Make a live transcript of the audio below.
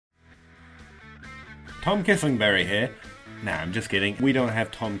Tom Kissingberry here. Nah, I'm just kidding. We don't have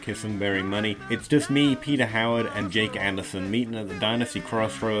Tom Kissingberry money. It's just me, Peter Howard, and Jake Anderson meeting at the Dynasty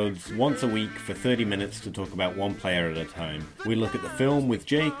Crossroads once a week for 30 minutes to talk about one player at a time. We look at the film with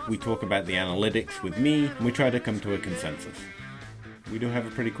Jake, we talk about the analytics with me, and we try to come to a consensus. We do have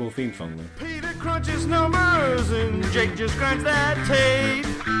a pretty cool theme song though. Peter crunches numbers and Jake just grinds that tape.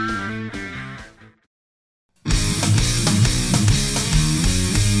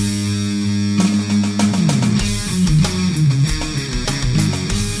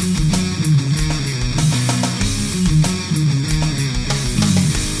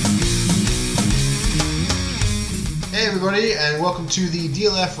 Everybody, and welcome to the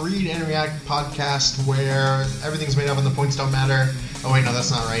DLF Read and React podcast, where everything's made up and the points don't matter. Oh wait, no, that's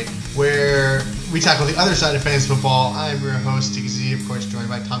not right. Where we tackle the other side of fantasy football. I'm your host, TZ, of course, joined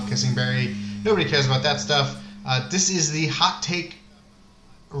by Tom Kissingberry. Nobody cares about that stuff. This is the Hot Take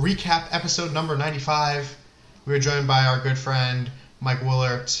Recap episode number 95. We are joined by our good friend, Mike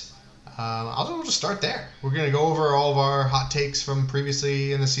Woolert. We'll just start there. We're going to go over all of our hot takes from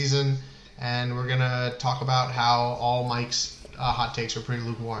previously in the season, and we're going to talk about how all Mike's hot takes were pretty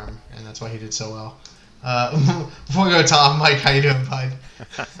lukewarm, and that's why he did so well. Before we go to Tom, Mike, how you doing, bud?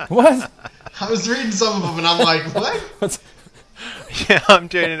 What? I was reading some of them, and I'm like, what? Yeah, I'm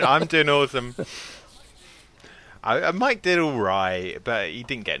doing awesome. Mike did all right, but he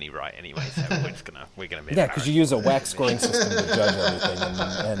didn't get any right anyway, so we're gonna be because you use a WAC scoring system to judge everything,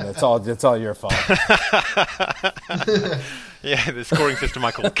 and it's all your fault. Yeah, the scoring system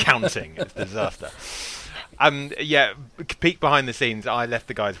I call counting. It's a disaster. Peek behind the scenes. I left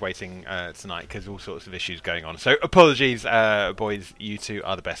the guys waiting tonight because all sorts of issues going on. So apologies, boys. You two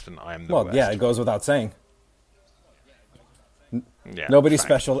are the best, and I am the worst. Well, yeah, it goes without saying. Yeah, nobody's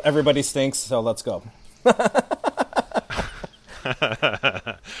special. Everybody stinks. So let's go.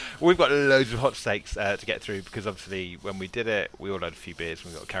 We've got loads of hot takes to get through because obviously when we did it, we all had a few beers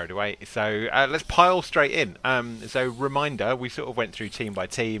and we got carried away. So let's pile straight in. So reminder, we sort of went through team by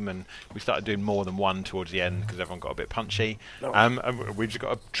team and we started doing more than one towards the end because everyone got a bit punchy. And we've just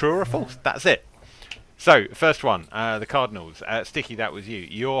got a true or a false. That's it. So first one, the Cardinals. Sticky, that was you.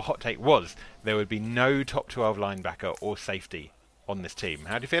 Your hot take was there would be no top 12 linebacker or safety on this team.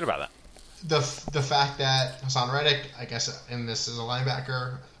 How do you feel about that? The fact that Hassan Reddick, I guess, in this is a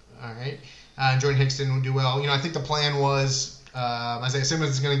linebacker, all right, Jordan Hickson would do well. I think the plan was Isaiah Simmons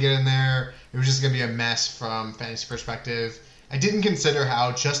is going to get in there. It was just going to be a mess from fantasy perspective. I didn't consider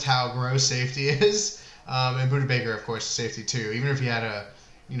how gross safety is, and Budda Baker, of course, safety too. Even if he had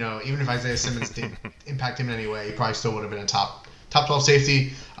even if Isaiah Simmons didn't impact him in any way, he probably still would have been a top 12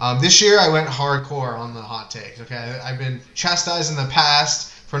 safety. This year, I went hardcore on the hot takes. Okay, I've been chastised in the past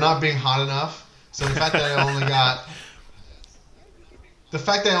for not being hot enough. So the fact that I only got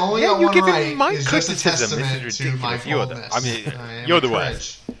one right is just a testament to my boldness. You're the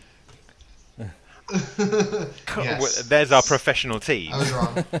worst. Yes. There's our professional team. I was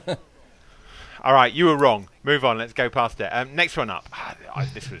wrong. All right, you were wrong. Move on. Let's go past it. Next one up.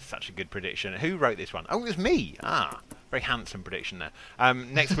 This was such a good prediction. Who wrote this one? Oh, it was me. Very handsome prediction there.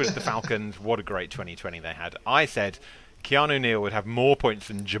 Next was the Falcons. What a great 2020 they had. I said Keanu Neal would have more points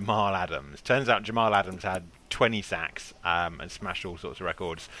than Jamal Adams. Turns out Jamal Adams had 20 sacks and smashed all sorts of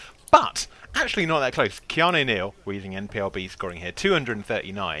records. But actually not that close. Keanu Neal, we're using NPLB scoring here,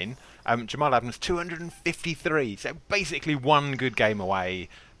 239. Jamal Adams, 253. So basically one good game away.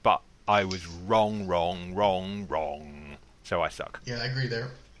 But I was wrong. So I suck. Yeah, I agree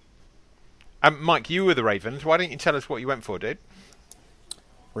there. Mike, you were the Ravens. Why don't you tell us what you went for, dude?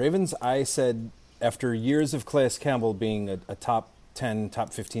 Ravens, I said, after years of Calais Campbell being a top 10,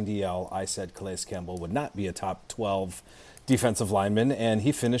 top 15 DL, I said Calais Campbell would not be a top 12 defensive lineman, and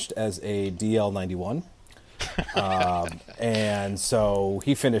he finished as a DL 91. And so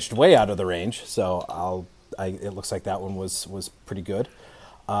he finished way out of the range, so it looks like that one was pretty good.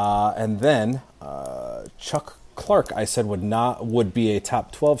 And then Chuck Clark, I said would be a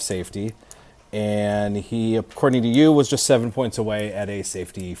top 12 safety, and he, according to you, was just 7 points away at a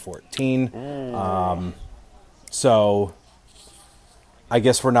safety 14. So I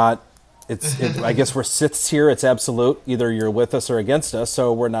guess we're not. I guess we're sits here. It's absolute. Either you're with us or against us.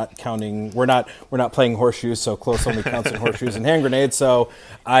 So we're not counting. We're not playing horseshoes. So close only counts in horseshoes and hand grenades. So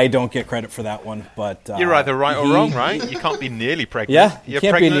I don't get credit for that one. But you're either right or wrong, right? You can't be nearly pregnant. Yeah, you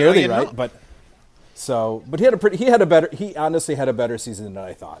can't be nearly right. Not. But he honestly had a better season than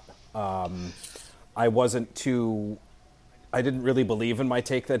I thought. I didn't really believe in my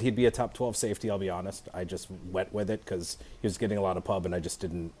take that he'd be a top 12 safety, I'll be honest. I just went with it because he was getting a lot of pub and I just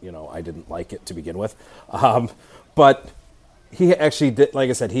didn't like it to begin with. But He actually did, like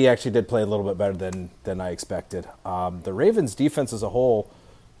I said, he actually did play a little bit better than I expected. The Ravens defense as a whole,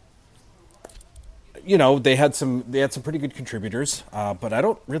 they had some pretty good contributors, but I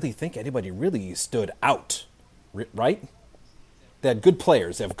don't really think anybody really stood out, right? They had good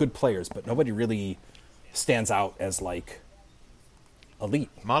players. They have good players, but nobody really stands out as like elite.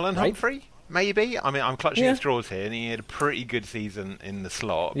 Marlon right? Humphrey, maybe. I mean, I'm clutching Yeah. at straws here, and he had a pretty good season in the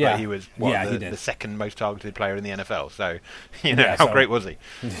slot. Yeah. But he was Yeah, he the did. second most targeted player in the NFL. So, Yeah, how so- great was he?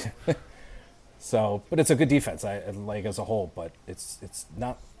 So, but it's a good defense, like as a whole. But it's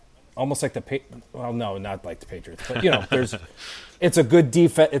not almost like well, no, not like the Patriots, but it's a good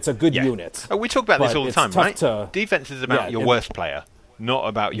defense. It's a good Yeah. unit. Oh, we talk about this But all the it's time, tough right? to- Defense is about Yeah, your it- worst player, not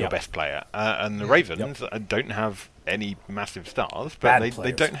about your Yep. best player. And the Ravens don't have any massive stars, but Bad they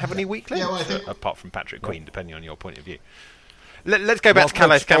players. don't have any weak links, well, I think- apart from Patrick Queen, depending on your point of view. Let's go back to Calais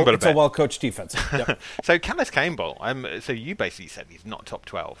Well-coached- Campbell a It's a bit. well-coached defense. Yep. So Calais Campbell, so you basically said he's not top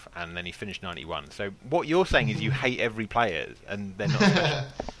 12, and then he finished 91. So what you're saying is you hate every player, and they're not special.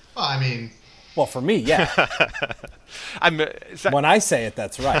 Well, I mean, Well, for me, yeah. So When I say it,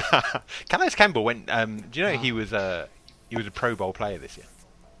 that's right. Calais Campbell went. Do you know he was a Pro Bowl player this year?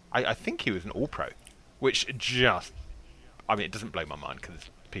 I think he was an All-Pro, which just, I mean, it doesn't blow my mind because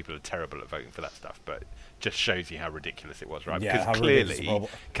people are terrible at voting for that stuff, but just shows you how ridiculous it was, right? Yeah, how because ridiculous the Pro clearly Bowl-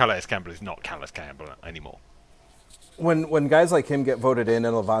 Calais Campbell is not Calais Campbell anymore. When guys like him get voted in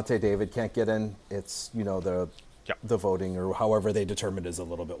and Levante David can't get in, it's the voting or however they determine is a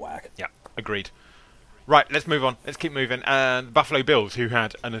little bit whack. Yeah, agreed. Right, let's move on. Let's keep moving. Buffalo Bills, who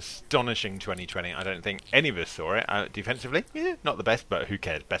had an astonishing 2020. I don't think any of us saw it. Defensively, yeah, not the best, but who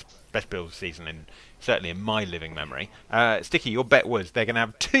cares? Best Bills season, certainly in my living memory. Sticky, your bet was they're going to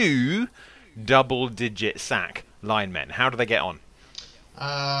have 2 double-digit sack linemen. How do they get on?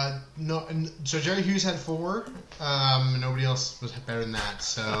 no. So Jerry Hughes had 4. Nobody else was better than that,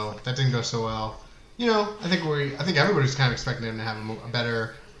 so that didn't go so well. I think everybody was kind of expecting him to have a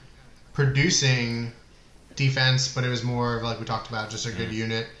better producing defense, but it was more of, like we talked about, just a good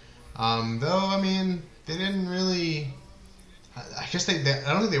unit. Though, I mean, they didn't really. I guess I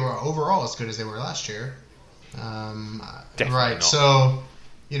don't think they were overall as good as they were last year. Definitely right. not. So,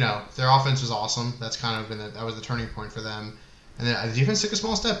 their offense was awesome. That's kind of that was the turning point for them. And then the defense took a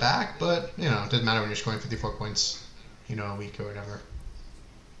small step back, but it doesn't matter when you're scoring 54 points, a week or whatever.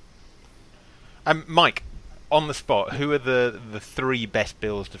 Mike, on the spot, who are the 3 best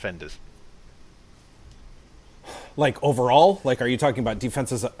Bills defenders? Like overall, like are you talking about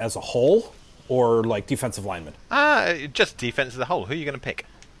defense as a whole or like defensive linemen? Just defense as a whole. Who are you going to pick?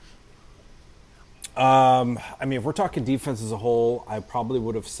 I mean, if we're talking defense as a whole, I probably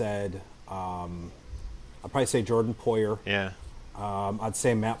would have said, I'd probably say Jordan Poyer. Yeah. I'd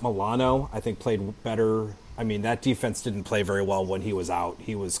say Matt Milano, I think played better. I mean, that defense didn't play very well when he was out.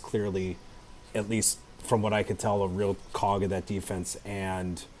 He was clearly, at least from what I could tell, a real cog of that defense.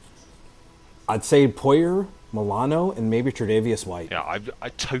 And I'd say Poyer, Milano, and maybe Tre'Davious White. Yeah, I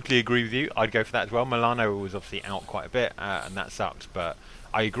totally agree with you. I'd go for that as well. Milano was obviously out quite a bit, and that sucked, but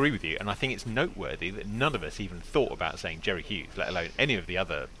I agree with you, and I think it's noteworthy that none of us even thought about saying Jerry Hughes, let alone any of the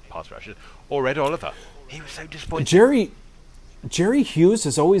other pass rushers, or Ed Oliver. He was so disappointing. Jerry Hughes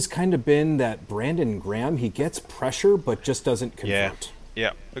has always kind of been that Brandon Graham. He gets pressure, but just doesn't convert.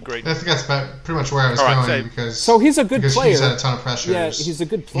 Yeah, agreed. I think that's pretty much where I was All right, going so- because. So he's a good because player. Hughes had a ton of pressures. Yeah, he's a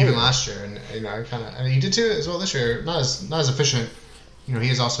good player. Even last year, and and he did too as well this year. Not as efficient. He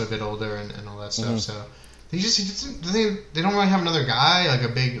is also a bit older and all that stuff. Mm-hmm. So they don't really have another guy like a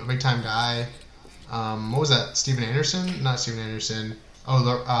big time guy. What was that? Steven Anderson? Not Steven Anderson.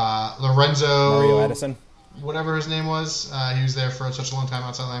 Oh, Lorenzo. Mario Addison. Whatever his name was. He was there for such a long time,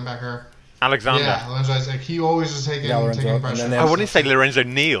 outside linebacker. Alexander. Yeah, Lorenzo. Like he always was taking Lorenzo, and pressure. then they I have- wanted to say Lorenzo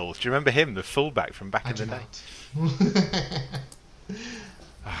Neal. Do you remember him, the fullback from back I in do the day? not.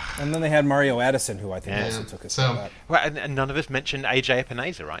 And then they had Mario Addison, who I think Yeah. also took a So- step back. Well, and none of us mentioned AJ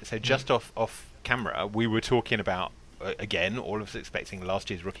Epinesa, right? So just off camera, we were talking about, again, all of us expecting last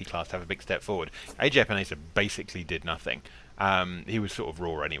year's rookie class to have a big step forward. AJ Epinesa basically did nothing. He was sort of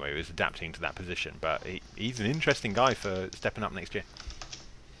raw anyway. He was adapting to that position, but he's an interesting guy for stepping up next year.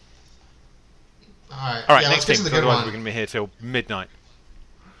 All right. All right, yeah, next let's team, get to the 'cause good otherwise one. we're going to be here till midnight.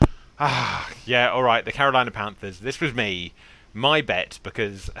 Yeah, all right, the Carolina Panthers. This was me. My bet,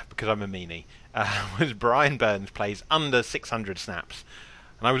 because I'm a meanie, was Brian Burns plays under 600 snaps.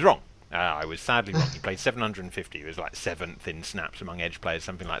 And I was wrong. I was sadly wrong. He played 750. He was like 7th in snaps among edge players,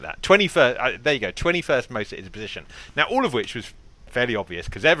 something like that. 21st, there you go, 21st most at his position. Now, all of which was fairly obvious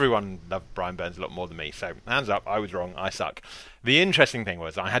because everyone loved Brian Burns a lot more than me. So hands up, I was wrong. I suck. The interesting thing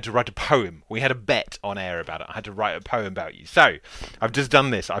was I had to write a poem. We had a bet on air about it. I had to write a poem about you. So I've just done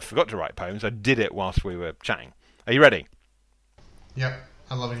this. I forgot to write poems. I did it whilst we were chatting. Are you ready? Yep,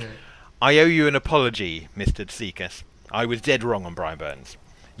 I love to hear it. I owe you an apology, Mr. Tsikas. I was dead wrong on Brian Burns.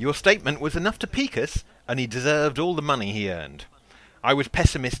 Your statement was enough to pique us, and he deserved all the money he earned. I was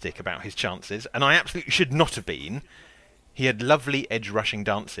pessimistic about his chances, and I absolutely should not have been. He had lovely edge-rushing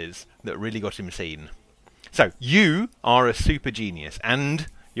dances that really got him seen. So, you are a super genius, and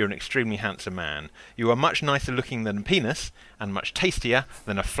you're an extremely handsome man. You are much nicer looking than a penis, and much tastier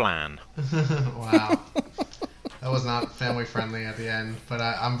than a flan. Wow. That was not family friendly at the end, but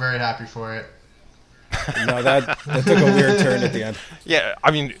I'm very happy for it. No, that took a weird turn at the end. Yeah,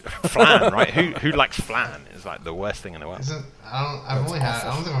 I mean, flan, right? Who likes flan? It's like the worst thing in the world. I don't think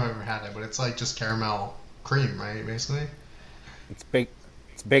I've ever had it, but it's like just caramel cream, right? Basically. It's baked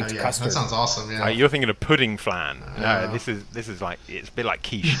Yeah, custard. that sounds awesome. Yeah. You're thinking of pudding flan. No, this is like it's a bit like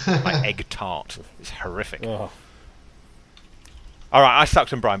quiche, like egg tart. It's horrific. Oh. All right, I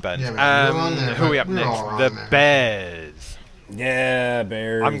sucked on Brian Burns. Yeah, man, we were on there, who are we but up we were next? all wrong The there. Bears. Yeah,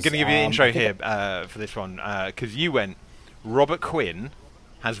 Bears. I'm going to give you the intro I think here for this one because you went. Robert Quinn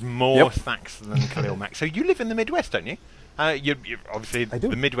has more sacks than Khalil Mack. So you live in the Midwest, don't you? You obviously I do.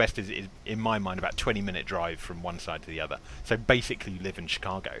 The Midwest is in my mind about 20-minute drive from one side to the other. So basically, you live in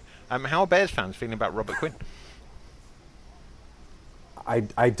Chicago. How are Bears fans feeling about Robert Quinn?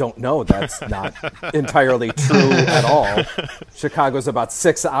 I don't know. That's not entirely true at all. Chicago's about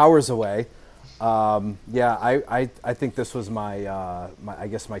 6 hours away. Yeah, I think this was my I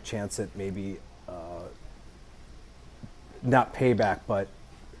guess my chance at maybe not payback, but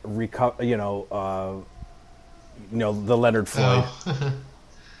the Leonard Floyd. Oh.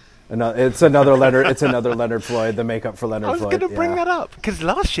 It's another Leonard Floyd. The makeup for Leonard I was Floyd. going to bring that up because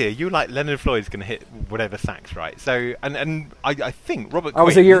last year you were like Leonard Floyd's going to hit whatever sacks, right? So and I think Robert. I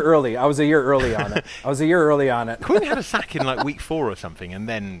was Quinn, a year early. I was a year early on it. Quinn had a sack in like week 4 or something, and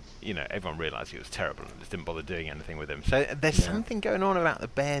then everyone realised he was terrible and just didn't bother doing anything with him. So there's something going on about the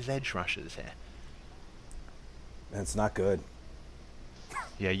Bears edge rushers here. It's not good.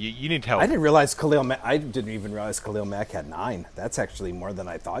 Yeah, you need help. I didn't even realize Khalil Mack had 9. That's actually more than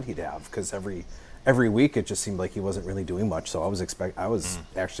I thought he'd have because every week it just seemed like he wasn't really doing much. So I was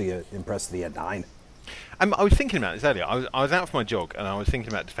actually impressed that he had 9. I was thinking about this earlier. I was out for my jog and I was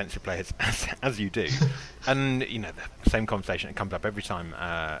thinking about defensive players as you do, and the same conversation that comes up every time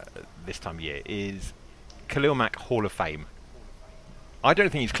this time of year is Khalil Mack Hall of Fame. I don't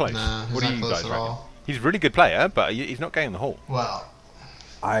think he's close. Nah, he's what do not you close guys at reckon? all. He's a really good player, but he's not going in the Hall. Well,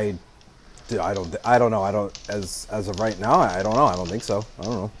 I don't know. As of right now, I don't know. I don't think so. I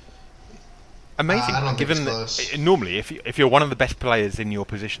don't know. Amazing. I don't think Given it's that close. normally, if you're one of the best players in your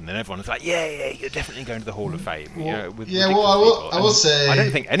position, then everyone's like, yeah, you're definitely going to the Hall of Fame. With yeah, ridiculous well, people. I will And say I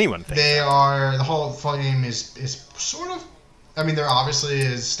don't think anyone thinks they that. are. The Hall of Fame is sort of. I mean, there obviously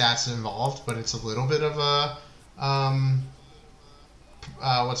is stats involved, but it's a little bit of a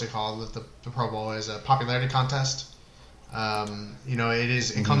what's it called? The Pro Bowl is a popularity contest.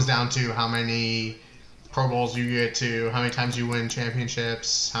 It comes down to how many Pro Bowls you get to, how many times you win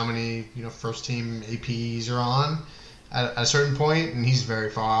championships, how many first team APs you're on at a certain point, and he's very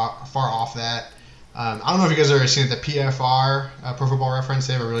far off that. I don't know if you guys have ever seen it, the PFR, Pro Football Reference.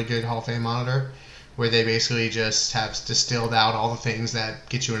 They have a really good Hall of Fame monitor where they basically just have distilled out all the things that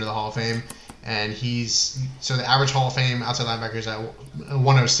get you into the Hall of Fame. And so the average Hall of Fame outside linebacker is at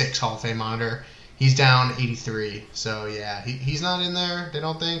 106 Hall of Fame monitor. He's down 83. So yeah, he's not in there. They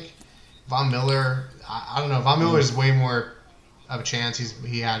don't think. Von Miller, I don't know. Von Miller is way more of a chance.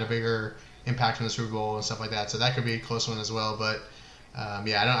 He had a bigger impact in the Super Bowl and stuff like that. So that could be a close one as well. But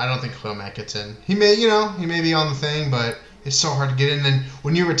I don't think Khalil Mack gets in. He may be on the thing, but it's so hard to get in. And then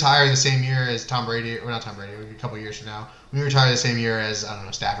when you retire the same year as Tom Brady, or not Tom Brady, a couple years from now, when you retire the same year as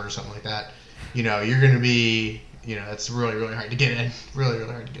Stafford or something like that, you're going to be, it's really, really hard to get in. Really,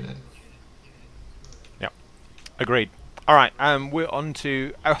 really hard to get in. Yep. Agreed. All right, we're on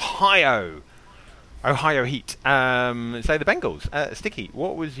to Ohio Heat. Say the Bengals. Sticky,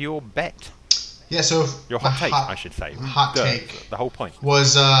 what was your bet? Yeah, so Your hot take, I should say. Hot take. The whole point.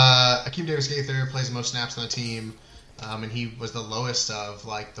 Was Akeem Davis-Gaither plays the most snaps on the team, and he was the lowest of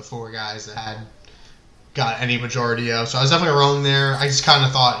the 4 guys that had got any majority of. So I was definitely wrong there. I just kind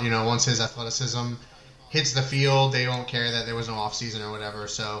of thought, once his athleticism hits the field, they won't care that there was no offseason or whatever.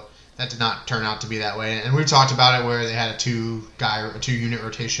 So that did not turn out to be that way. And we've talked about it where they had a 2-unit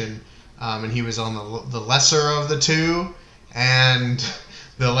rotation, and he was on the lesser of the 2. And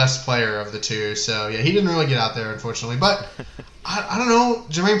the less player of the two. So, yeah, he didn't really get out there, unfortunately. But, I don't know.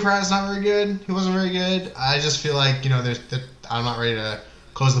 Jermaine Pratt's not very good. He wasn't very good. I just feel like, I'm not ready to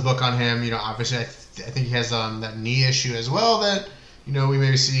close the book on him. Obviously, I think he has that knee issue as well that, we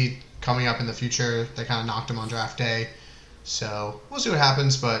maybe see coming up in the future that kind of knocked him on draft day. So, we'll see what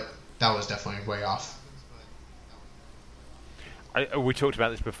happens, but that was definitely way off. We talked about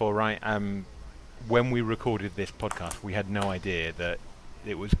this before, right? When we recorded this podcast, we had no idea that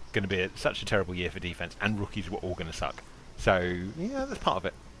it was going to be such a terrible year for defense, and rookies were all going to suck. So, yeah, that's part of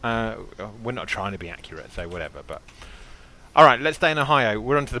it. We're not trying to be accurate, so whatever. But all right, let's stay in Ohio.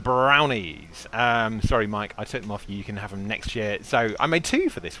 We're on to the Brownies. Sorry, Mike, I took them off you. You can have them next year. So I made 2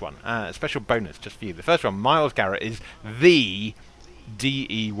 for this one. A special bonus just for you. The first one, Myles Garrett, is the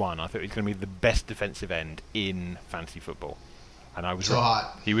DE1. I thought he was going to be the best defensive end in fantasy football. And I was so wrong.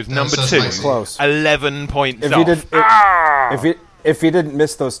 Hot. He was number 2. Close. 11 points if off. If he didn't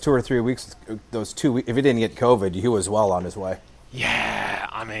miss those 2 or 3 weeks, if he didn't get COVID, he was well on his way. Yeah,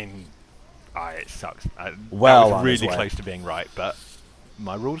 I mean, it sucks. Well, I was really close to being right, but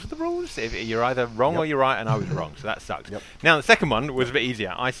my rules are the rules. If you're either wrong or you're right, and I was wrong, so that sucks. Yep. Now, the second one was a bit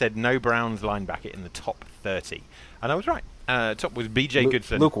easier. I said no Browns linebacker in the top 30, and I was right. Top was B.J.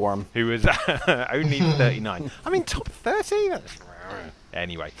 Goodson. Lukewarm. Who was only 39. I mean, top 30?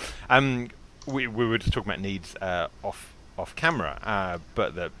 Anyway, we were just talking about needs off camera,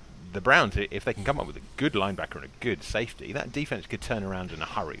 but the Browns, if they can come up with a good linebacker and a good safety, that defense could turn around in a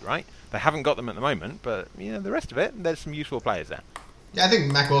hurry, right? They haven't got them at the moment, but the rest of it, there's some useful players there. Yeah, I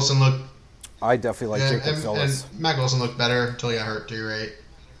think Mack Wilson looked... I definitely like Jacob Phillips. And Mack Wilson looked better until he got hurt, too, right?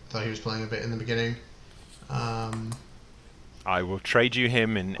 Thought he was playing a bit in the beginning. I will trade you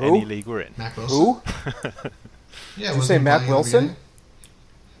him in any league we're in. Mack Wilson. Who? Yeah, did you say Mack Wilson?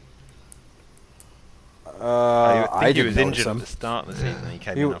 I think he was injured at the start of the season. He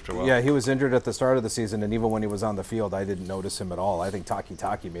came in after a while. Yeah, he was injured at the start of the season, and even when he was on the field, I didn't notice him at all. I think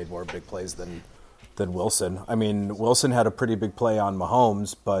Taki made more big plays than Wilson. I mean, Wilson had a pretty big play on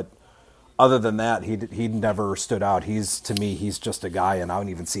Mahomes, but other than that, he never stood out. To me, he's just a guy, and I don't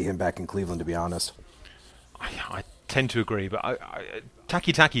even see him back in Cleveland, to be honest. I tend to agree, but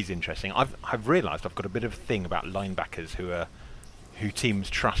Taki's interesting. I've realised I've got a bit of a thing about linebackers who teams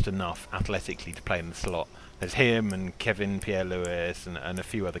trust enough athletically to play in the slot. There's him and Kevin Pierre-Louis and a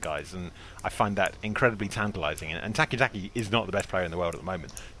few other guys, and I find that incredibly tantalising. And Taki is not the best player in the world at the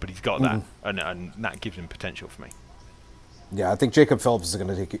moment, but he's got that, and that gives him potential for me. Yeah, I think Jacob Phillips is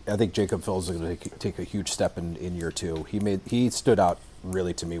going to take a huge step in year 2. He stood out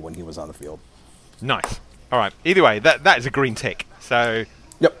really to me when he was on the field. Nice. All right. Either way, that is a green tick. So.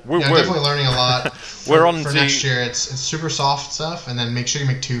 Yep. We're definitely learning a lot. For next year. It's super soft stuff, and then make sure you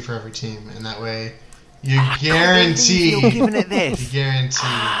make 2 for every team, and that way you guarantee. You're giving it this. You guarantee.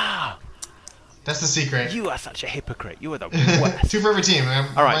 That's the secret. You are such a hypocrite. You are the worst. 2 for every team.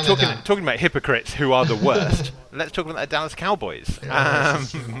 All right, talking about hypocrites who are the worst. Let's talk about the Dallas Cowboys.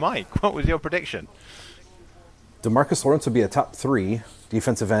 Mike, what was your prediction? DeMarcus Lawrence would be a top 3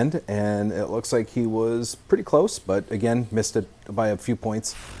 defensive end, and it looks like he was pretty close, but again, missed it by a few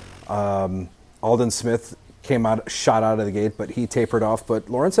points. Aldon Smith shot out of the gate, but he tapered off. But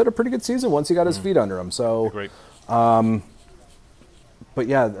Lawrence had a pretty good season once he got his feet under him. So, great. But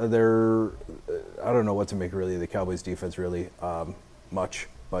yeah, I don't know what to make really of the Cowboys defense really much.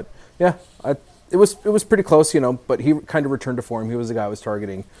 But yeah, it was pretty close, but he kind of returned to form. He was the guy I was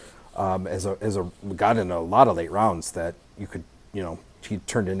targeting got in a lot of late rounds that you could, he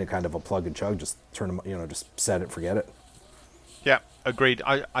turned into kind of a plug and chug, just turn him, just set it, forget it. Yeah, agreed.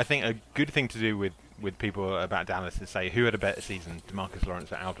 I think a good thing to do with people about Dallas is say who had a better season, DeMarcus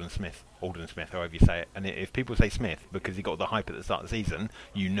Lawrence or Aldon Smith, however you say it. And if people say Smith because he got the hype at the start of the season,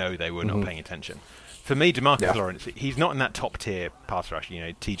 they were not paying attention. For me, DeMarcus Lawrence, he's not in that top tier pass rush.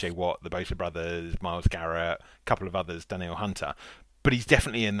 T.J. Watt, the Bosa brothers, Myles Garrett, a couple of others, Danielle Hunter. But he's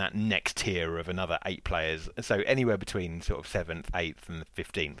definitely in that next tier of another 8 players. So anywhere between sort of 7th, 8th, and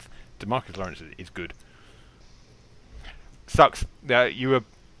 15th, DeMarcus Lawrence is good. Sucks. You were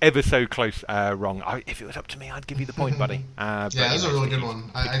ever so close wrong. If it was up to me, I'd give you the point, buddy. Yeah, that was a really good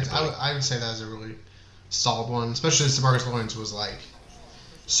one. I would say that was a really solid one, especially since DeMarcus Lawrence was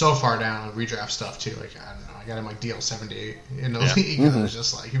so far down on redraft stuff too. I don't know. I got him DL 70 in the league. It was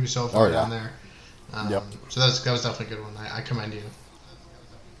just he was so far down there. So that was definitely a good one. I commend you.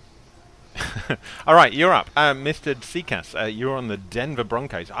 All right, you're up. Mr. Seacas, you're on the Denver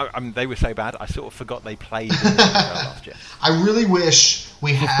Broncos. They were so bad, I sort of forgot they played in the NFL last year. I really wish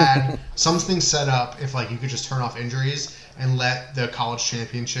we had something set up if you could just turn off injuries and let the college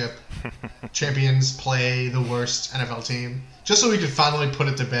champions play the worst NFL team. just so we could finally put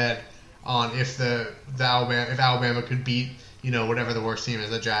it to bed on if Alabama could beat, whatever the worst team is,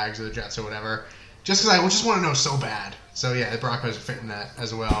 the Jags or the Jets or whatever. Just because I just want to know so bad. So yeah, the Broncos fit in that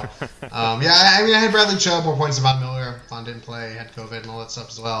as well. I had Bradley Chubb, more points than Von Miller. Von didn't play, had COVID and all that stuff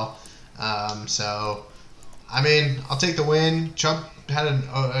as well. I'll take the win. Chubb had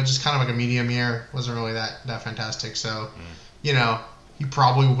just kind of like a medium year. Wasn't really that fantastic. So, it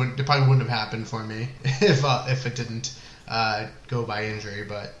probably wouldn't have happened for me if it didn't go by injury.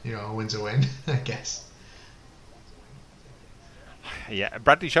 But a win's a win, I guess. Yeah,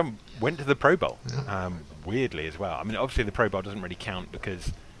 Bradley Chubb went to the Pro Bowl, Yeah. Weirdly as well. I mean, obviously the Pro Bowl doesn't really count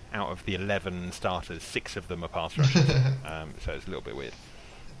because out of the 11 starters, 6 of them are pass rushers. So it's a little bit weird.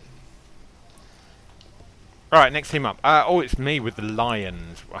 All right, next team up. It's me with the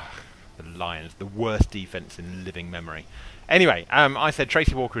Lions. The Lions, the worst defense in living memory. Anyway, I said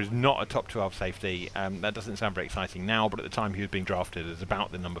Tracy Walker is not a top 12 safety. That doesn't sound very exciting now, but at the time he was being drafted as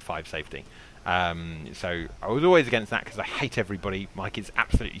about the number 5 safety. So I was always against that because I hate everybody. Mike is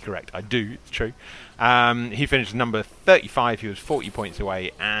absolutely correct. I do. It's true. He finished number 35. He was 40 points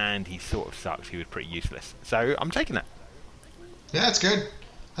away, and he sort of sucks. He was pretty useless. So I'm taking that. Yeah, it's good.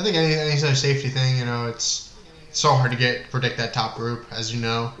 I think any sort of safety thing, it's so hard to predict that top group, as you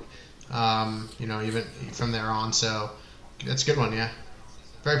know. Even from there on. So that's a good one. Yeah,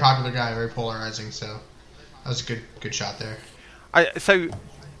 very popular guy, very polarizing. So that was a good shot there.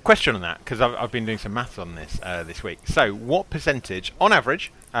 Question on that, because I've been doing some maths on this week. So, what percentage, on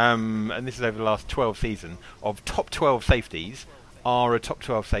average, and this is over the last 12 seasons, of top 12 safeties are a top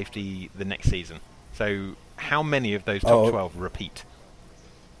 12 safety the next season? So, how many of those top 12 repeat?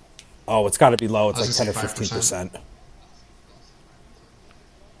 Oh, it's got to be low. It's like 10 or 15%.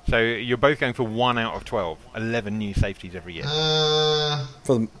 So, you're both going for 1 out of 12, 11 new safeties every year. I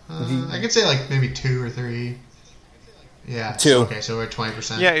could say like maybe 2 or 3. Yeah, 2. Okay, so we're at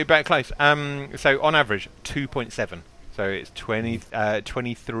 20%. Yeah, you're about close. So on average, 2.7. So it's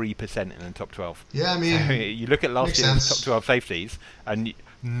 23% in the top 12. Yeah, I mean, so you look at last year's top 12 safeties, and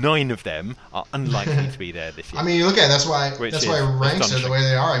 9 of them are unlikely to be there this year. I mean, you look at it, that's why ranks are the way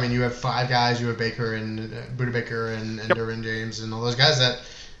they are. I mean, you have 5 guys. You have Baker and Budda Baker and Derwin James and all those guys that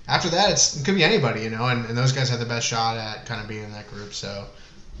after that it could be anybody, and those guys have the best shot at kind of being in that group. So.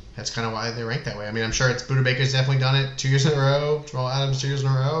 That's kind of why they rank that way. I mean, I'm sure Budda Baker's definitely done it 2 years in a row, Jamal Adams 2 years in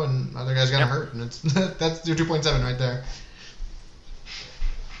a row, and other guys got hurt, and that's your 2.7 right there.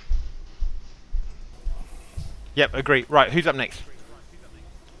 Yep, agree. Right, who's up next?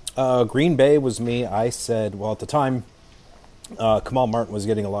 Green Bay was me. I said, at the time, Kamal Martin was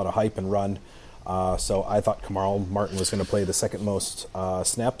getting a lot of hype and run, so I thought Kamal Martin was going to play the second most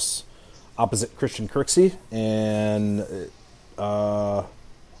snaps opposite Christian Kirksey, and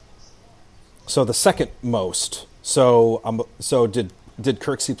so the second most. So did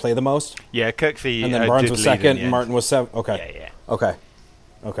Kirksey play the most? Yeah, Kirksey. And then Barnes was second, and Martin was 7. Okay. Yeah. Okay.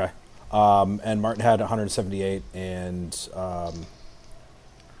 And Martin had 178, and I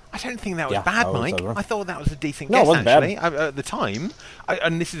don't think that was bad, Mike. I thought that was a decent guess, it wasn't actually. Bad. At the time,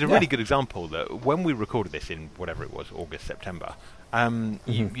 and this is a really good example that when we recorded this in whatever it was, August, September,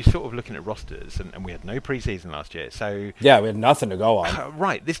 you're sort of looking at rosters, and we had no preseason last year, so yeah, we had nothing to go on.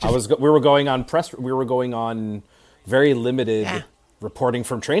 Right. We were going on very limited reporting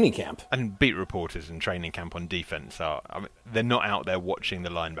from training camp, and beat reporters in training camp on defense they're not out there watching the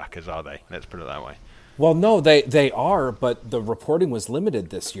linebackers, are they? Let's put it that way. Well, no, they are, but the reporting was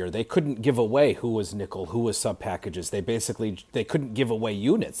limited this year. They couldn't give away who was nickel, who was sub packages. They couldn't give away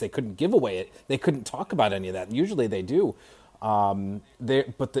units. They couldn't give away it. They couldn't talk about any of that. Usually they do.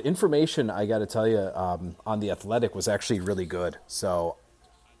 But the information, I got to tell you, on The Athletic was actually really good. So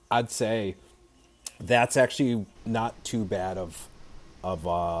I'd say that's actually not too bad of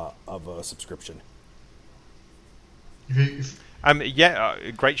a subscription.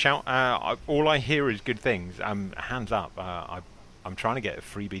 Great shout. All I hear is good things. Hands up. I'm trying to get a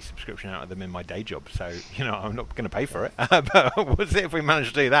freebie subscription out of them in my day job, so I'm not going to pay for it. But we'll see if we manage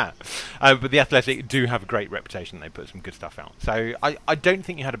to do that. But The Athletic do have a great reputation. They put some good stuff out. So I don't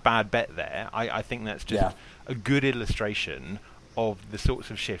think you had a bad bet there. I think that's just a good illustration of the sorts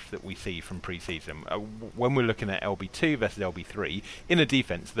of shifts that we see from pre-season. When we're looking at LB2 versus LB3 in a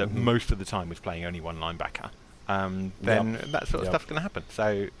defense that most of the time is playing only one linebacker. Then that sort of stuff's going to happen.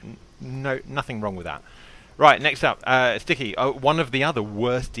 So nothing wrong with that. Right, next up, Sticky, one of the other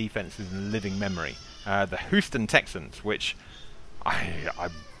worst defenses in living memory, the Houston Texans, which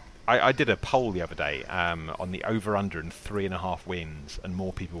I did a poll the other day on the over-under and 3.5 wins, and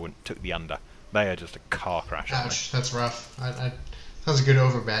more people took the under. They are just a car crash. Ouch, that's rough. That was a good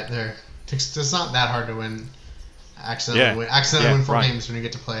over bet there. It's not that hard to win. accidentally win 4 games when you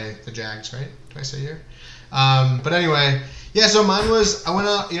get to play the Jags, right? Twice a year. But anyway, yeah. So mine was I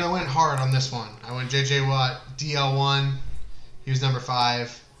went hard on this one. I went J.J. Watt DL1. He was number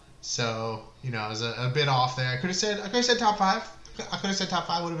 5. So I was a bit off there. I could have said top 5. I could have said top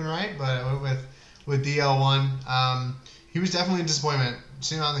 5 would have been right, but I went with DL1. He was definitely a disappointment.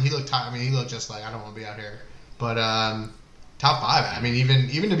 He looked tired. I mean, he looked just like I don't want to be out here. But top 5. I mean,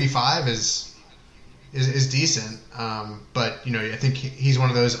 even to be 5 is decent. But I think he's one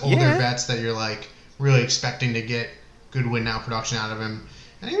of those older vets that you're like really expecting to get good win now production out of him.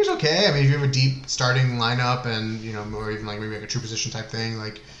 And he was okay. I mean, if you have a deep starting lineup and or even like maybe like a true position type thing,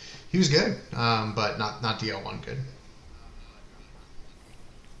 like he was good. But not DL1 good.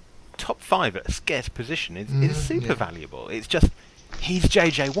 Top 5 at a scarce position is super valuable. It's just he's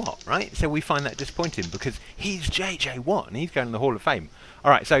J.J. Watt, right? So we find that disappointing because he's J.J. Watt and he's going to the Hall of Fame.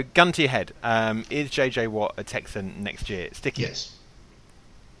 All right, so gun to your head. Is J.J. Watt a Texan next year? Sticky? Yes.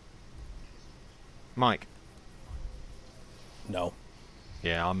 Mike? No.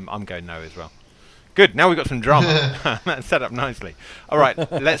 Yeah, I'm going no as well. Good, now we've got some drama. That's set up nicely. All right,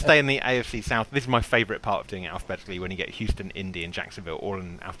 let's stay in the AFC South. This is my favourite part of doing it alphabetically, when you get Houston, Indy, and Jacksonville all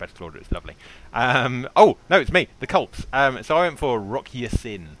in alphabetical order. It's lovely. Oh, no, it's me, the Colts. So I went for Rock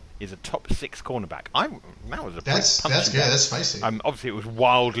Ya-Sin. Is a top 6 cornerback. That was a that's good. That's spicy. Obviously, it was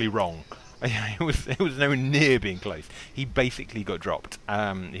wildly wrong. It was nowhere near being close. He basically got dropped.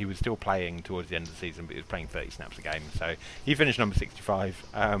 He was still playing towards the end of the season, but he was playing 30 snaps a game. So he finished number 65.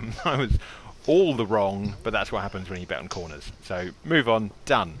 I was all the wrong, but that's what happens when you bet on corners. So move on,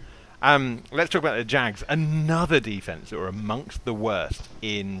 done. Let's talk about the Jags, another defense that were amongst the worst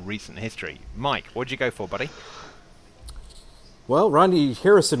in recent history. Mike, what did you go for, buddy? Well, Ronnie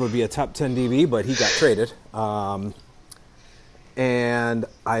Harrison would be a top 10 DB, but he got traded. And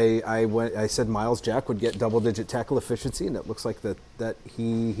I said Miles Jack would get double-digit tackle efficiency, and it looks like that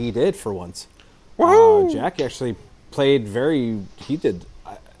he did for once. Jack actually played he did.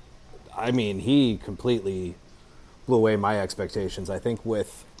 I mean, he completely blew away my expectations. I think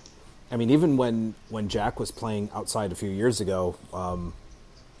even when Jack was playing outside a few years ago,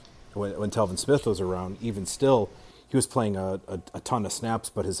 when Telvin Smith was around, even still, he was playing a ton of snaps,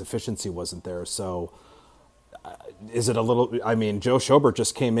 but his efficiency wasn't there. So is it a little... I mean, Joe Schobert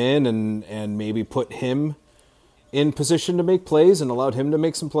just came in and maybe put him in position to make plays and allowed him to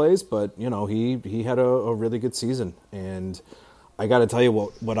make some plays, but, he had a really good season. And I got to tell you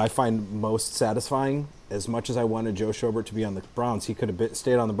what I find most satisfying, as much as I wanted Joe Schobert to be on the Browns, he could have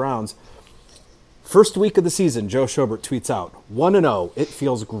stayed on the Browns. First week of the season, Joe Schobert tweets out, 1-0, it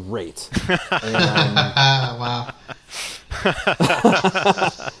feels great. Wow.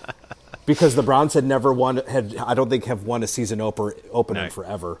 Because the Browns had never won, I don't think have won a season opening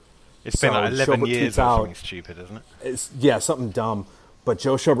forever. It's been like 11 years or something stupid, isn't it? Something dumb. But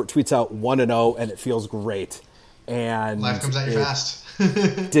Joe Schobert tweets out 1-0, and it feels great. And life comes at you fast.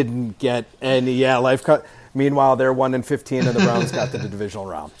 Didn't get any. Meanwhile, they're 1-15, and the Browns got to the divisional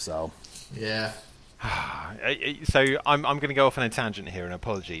round. So yeah. So I'm going to go off on a tangent here, and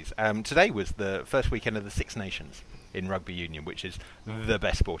apologies. Today was the first weekend of the Six Nations in rugby union, which is the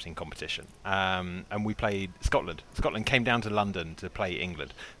best sporting competition. And we played Scotland. Scotland came down to London to play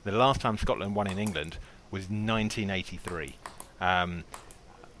England. The last time Scotland won in England was 1983.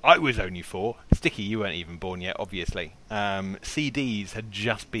 I was only 4. Sticky, you weren't even born yet, obviously. CDs had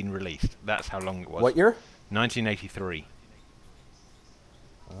just been released. That's how long it was. What year? 1983.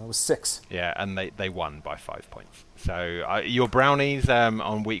 I was 6. Yeah, and they won by 5 points. So your Brownies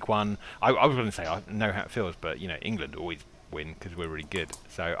on week 1, I was going to say I know how it feels, but England always win because we're really good.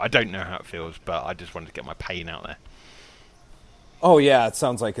 So I don't know how it feels, but I just wanted to get my pain out there. Oh yeah, it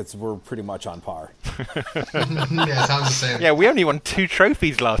sounds like we're pretty much on par. Yeah, it sounds the same. Yeah, we only won 2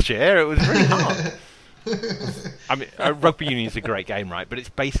 trophies last year. It was really hard. I mean, rugby union is a great game, right? But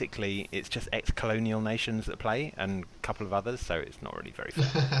it's just ex-colonial nations that play and a couple of others, so it's not really very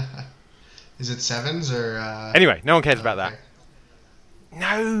fair. Is it sevens or... Anyway, no one cares about that.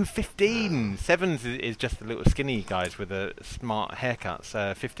 No, 15. Sevens is just the little skinny guys with the smart haircuts.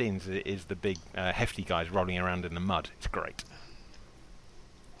 15s is the big hefty guys rolling around in the mud. It's great.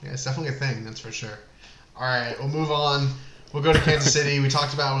 Yeah, it's definitely a thing, that's for sure. All right, we'll move on. We'll go to Kansas City. We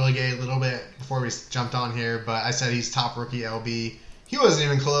talked about Willie Gay a little bit before we jumped on here, but I said he's top rookie LB. He wasn't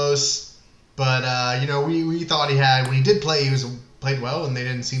even close, but we thought he had. When he did play, he played well, and they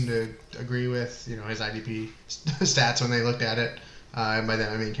didn't seem to agree with his IDP stats when they looked at it. And by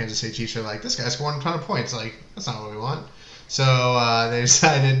then, I mean Kansas City Chiefs are like, this guy scored a ton of points. Like, that's not what we want. So they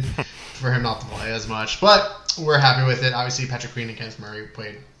decided for him not to play as much, but we're happy with it. Obviously, Patrick Queen and Kenneth Murray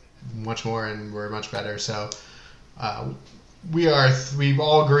played much more and were much better. So we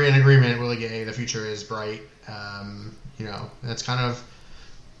all agree in agreement. Willie Gay, the future is bright. It's kind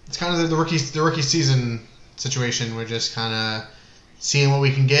of the rookie season situation. We're just kind of seeing what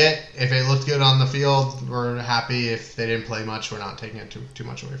we can get. If it looked good on the field, we're happy. If they didn't play much, we're not taking it too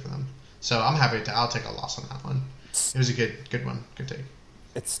much away from them. So I'm happy I'll take a loss on that one. It was a good one. Good take.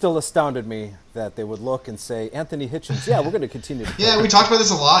 It still astounded me that they would look and say, Anthony Hitchens, yeah, we're going to continue to play. Yeah, we talked about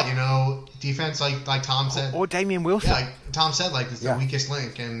this a lot, defense, like Tom said. Or Damian Wilson. Yeah, like Tom said, it's the weakest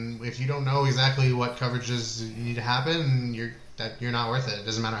link. And if you don't know exactly what coverages you need to happen, you're not worth it. It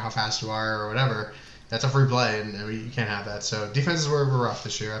doesn't matter how fast you are or whatever. That's a free play, and you can't have that. So defenses were rough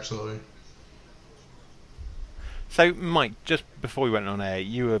this year, absolutely. So, Mike, just before we went on air,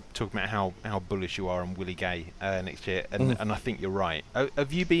 you were talking about how bullish you are on Willie Gay next year, and I think you're right.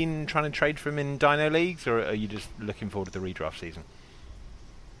 Have you been trying to trade for him in Dino Leagues, or are you just looking forward to the redraft season?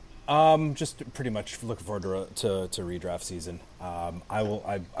 Just pretty much looking forward to redraft season. I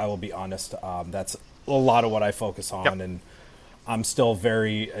will be honest. That's a lot of what I focus on, and I'm still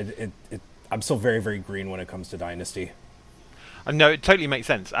very very green when it comes to Dynasty. No, it totally makes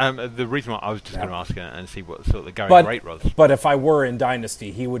sense. The reason why I was just going to ask and see what sort of the going rate was. But if I were in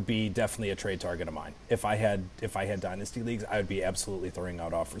Dynasty, he would be definitely a trade target of mine. If I had Dynasty leagues, I would be absolutely throwing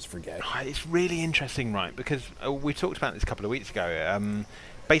out offers for Gay. It's really interesting, right? Because we talked about this a couple of weeks ago.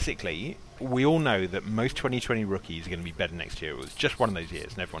 Basically, we all know that most 2020 rookies are going to be better next year. It was just one of those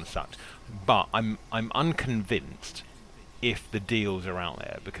years, and everyone sucked. But I'm unconvinced if the deals are out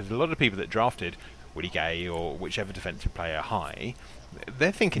there, because a lot of people that drafted Willie Gay or whichever defensive player high,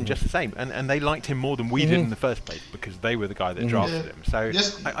 they're thinking just the same, and they liked him more than we did in the first place because they were the guy that drafted him. So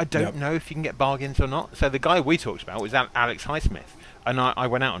I don't know if you can get bargains or not. So the guy we talked about was Alex Highsmith, and I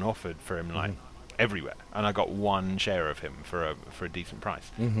went out and offered for him everywhere, and I got one share of him for a decent price.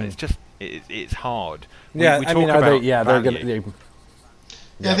 And it's just it's hard. Yeah, we talk about they're going to.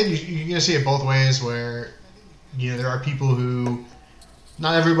 I think you're going to see it both ways, where there are people who,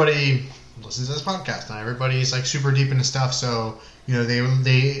 not everybody listens to this podcast. Not everybody's super deep into stuff, so they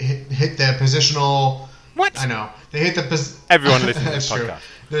hit the positional. What? I know they hit the. Everyone listens to this True. podcast.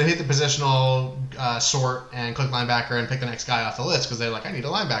 They hit the positional sort and click linebacker and pick the next guy off the list because they're like, I need a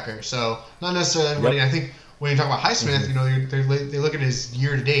linebacker. So not necessarily everybody. I think when you talk about Highsmith, they look at his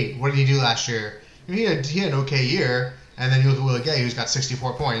year to date. What did he do last year? He had an okay year, and then you look at Willie Gay, who's got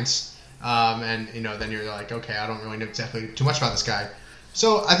 64 points, and then you're like, okay, I don't really know exactly too much about this guy.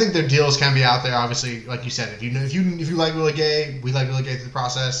 So I think their deals can be out there. Obviously, like you said, if you like Willie Gay, we like Willie Gay through the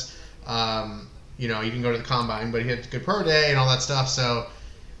process. You can go to the combine, but he had a good pro day and all that stuff. So,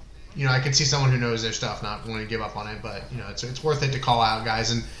 I could see someone who knows their stuff not willing to give up on it. But it's worth it to call out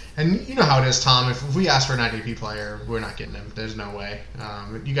guys. And you know how it is, Tom. If we ask for an IDP player, we're not getting him. There's no way.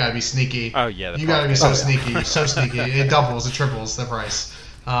 You gotta be sneaky. Oh yeah, you gotta be so sneaky, so sneaky. It doubles, it triples the price.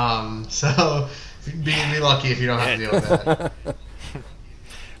 So be lucky if you don't have to deal with that.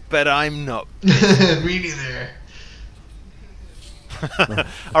 But I'm not. Me neither.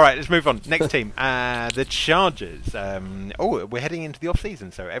 All right, let's move on. Next team, the Chargers. We're heading into the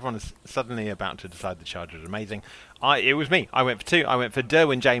off-season, so everyone's suddenly about to decide the Chargers are amazing. It was me. I went for two. I went for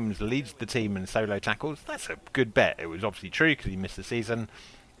Derwin James leads the team in solo tackles. That's a good bet. It was obviously true because he missed the season.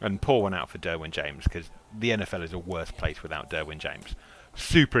 And Paul went out for Derwin James because the NFL is a worse place without Derwin James.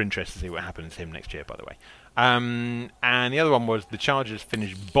 Super interested to see what happens to him next year, by the way. And the other one was the Chargers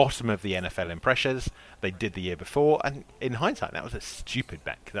finished bottom of the NFL in pressures. They did the year before, and in hindsight, that was a stupid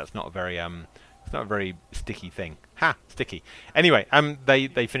bet because that's not a very sticky thing. Sticky. Anyway,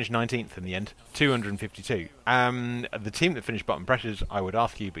 they finished 19th in the end, 252. The team that finished bottom pressures, I would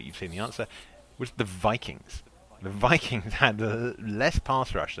ask you, but you've seen the answer, was the Vikings. The Vikings had less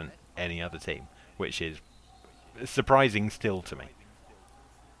pass rush than any other team, which is surprising still to me.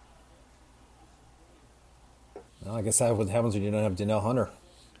 Well, I guess that's what happens when you don't have Danielle Hunter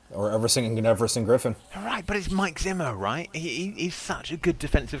or Everson Griffin. All right, but it's Mike Zimmer, right? He's such a good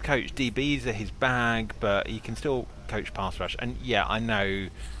defensive coach. DBs are his bag, but he can still coach pass rush. And yeah, I know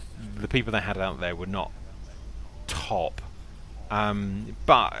the people they had out there were not top.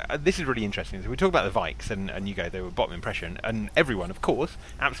 But this is really interesting. So we talk about the Vikes, and you go, they were bottom impression, and everyone, of course,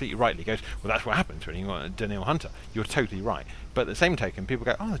 absolutely rightly goes, well, that's what happens when you want Danielle Hunter. You're totally right. But at the same token, people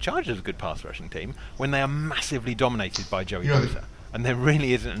go, oh, the Chargers are a good pass rushing team, when they are massily dominated by Joey Bosa. And there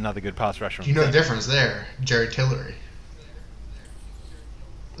really isn't another good pass rusher on the team. The difference there? Jerry Tillery.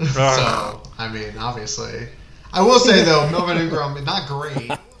 So, I mean, obviously. I will say, though, Melvin Ingram, not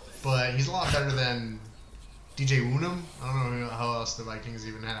great, but he's a lot better than DJ Woonem. I don't know how else the Vikings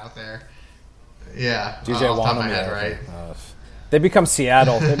even had out there. Yeah, DJ off the top of Woonem, my head, right? They become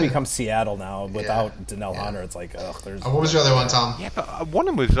Seattle. They become Seattle now without Danielle Hunter. It's like, ugh. There's. What was your other one, Tom? Yeah, but one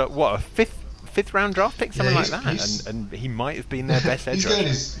of them was a fifth round draft pick, something like that, and he might have been their best edge rusher.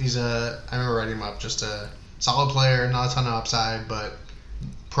 He's I remember writing him up, just a solid player, not a ton of upside, but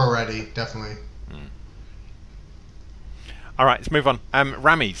pro ready, definitely. All right, let's move on.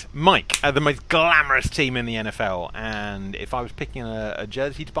 Rammies, Mike, the most glamorous team in the NFL, and if I was picking a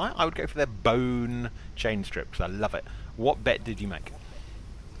jersey to buy, I would go for their bone chain strip, because I love it. What bet did you make?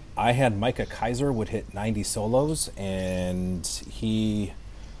 I had Micah Kiser would hit 90 solos, and he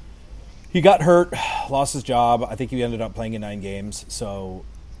got hurt, lost his job. I think he ended up playing in 9 games. So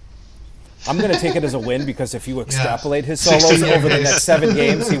I'm going to take it as a win, because if you extrapolate his solos over the next 7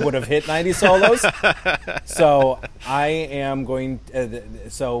 games, he would have hit 90 solos. So I am going.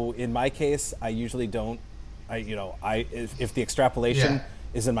 So in my case, I usually don't. If the extrapolation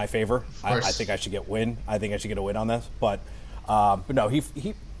is in my favor, I think I should get win. I think I should get a win on this. But no, he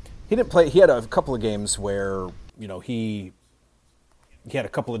didn't play. He had a couple of games where he had a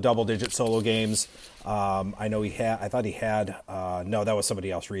couple of double-digit solo games. I know he had. I thought he had. No, that was somebody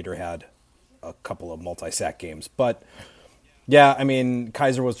else. Reader had a couple of multi-sack games, but yeah, I mean,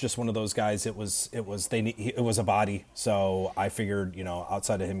 Kiser was just one of those guys. It was a body. So I figured,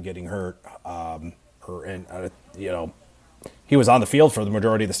 outside of him getting hurt, he was on the field for the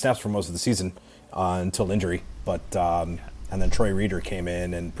majority of the snaps for most of the season until injury. But and then Troy Reader came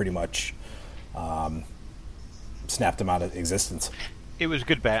in and pretty much snapped him out of existence. It was a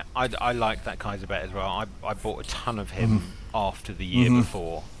good bet. I liked that Kiser bet as well. I bought a ton of him after the year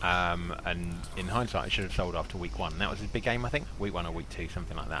before, and in hindsight, I should have sold after week 1. That was his big game, I think, week 1 or week 2,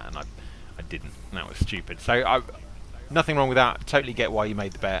 something like that, and I didn't. And that was stupid. So nothing wrong with that. Totally get why you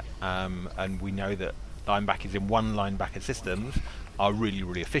made the bet, and we know that linebackers in one linebacker systems are really,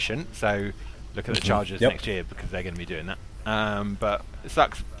 really efficient. So look at the Chargers next year, because they're going to be doing that. But it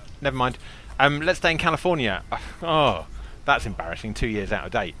sucks. Never mind. Let's stay in California. Oh, that's embarrassing. 2 years out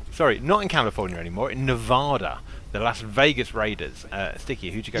of date. Sorry, not in California anymore. In Nevada, the Las Vegas Raiders.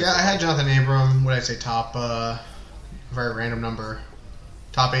 Sticky, who'd you go for? Yeah, I had Jonathan Abram. What did I say? Top, very random number.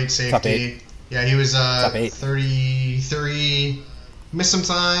 Top 8 safety. Top 8. Yeah, he was 33. Missed some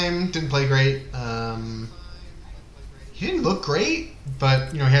time. Didn't play great. He didn't look great,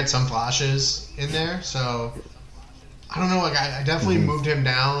 but he had some flashes in there. So I don't know. Like I definitely moved him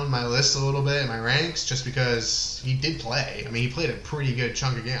down my list a little bit in my ranks, just because he did play. I mean, he played a pretty good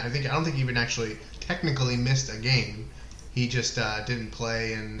chunk of game. I don't think he even actually technically missed a game. He just didn't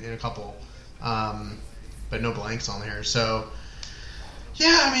play in a couple, but no blanks on there. So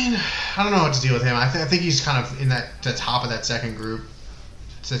yeah, I mean, I don't know what to do with him. I think he's kind of in the top of that second group.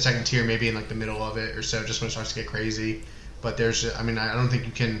 To the second tier, maybe in like the middle of it or so, just when it starts to get crazy. But I don't think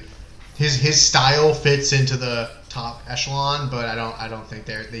you can. His style fits into the top echelon, but I don't think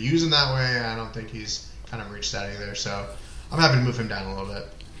they use him that way. I don't think he's kind of reached that either. So I'm happy to move him down a little bit.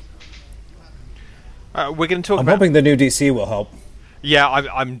 We're going to talk. I'm hoping the new DC will help. Yeah,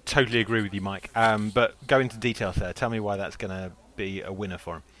 I'm totally agree with you, Mike. But go into details there. Tell me why that's going to be a winner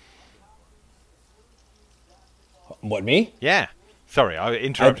for him. What, me? Yeah. Sorry, I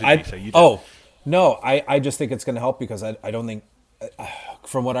interrupted you, so you don't. Oh, no, I just think it's going to help, because I don't think,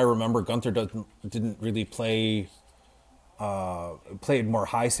 from what I remember, Gunther didn't really played more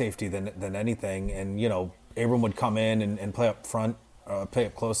high safety than anything, and Abram would come in and play up front, play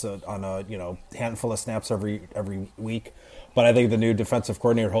up close on a handful of snaps every week. But I think the new defensive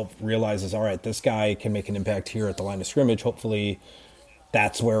coordinator realizes, all right, this guy can make an impact here at the line of scrimmage. Hopefully,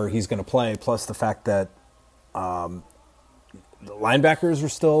 that's where he's going to play. Plus the fact that the linebackers are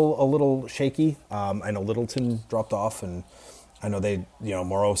still a little shaky. I know Littleton dropped off, and I know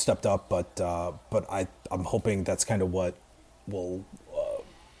Morrow stepped up, but I'm hoping that's kind of what will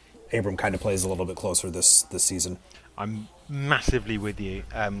Abram kind of plays a little bit closer this season. I'm massively with you.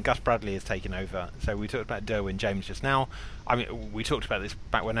 Gus Bradley has taken over. So we talked about Derwin James just now. I mean, we talked about this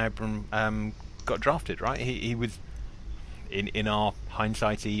back when Abram got drafted, right? He was, in our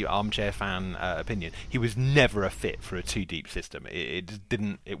hindsighty armchair fan opinion, he was never a fit for a 2-deep system.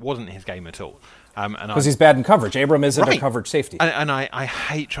 It wasn't his game at all. Because he's bad in coverage. Abram isn't a coverage safety. And I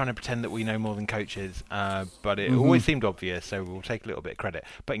hate trying to pretend that we know more than coaches, but it always seemed obvious, so we'll take a little bit of credit.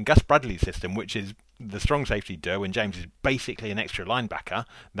 But in Gus Bradley's system, which is the strong safety, Derwin James is basically an extra linebacker.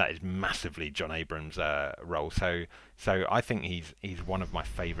 That is massively John Abrams' role. So I think he's one of my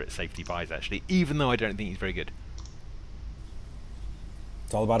favourite safety buys, actually, even though I don't think he's very good.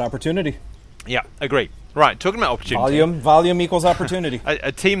 It's all about opportunity. Yeah, agree. Right, talking about opportunity. Volume equals opportunity.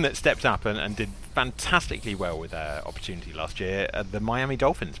 A team that stepped up and did fantastically well with opportunity last year, the Miami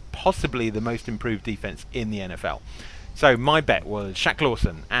Dolphins, possibly the most improved defense in the NFL. So my bet was Shaq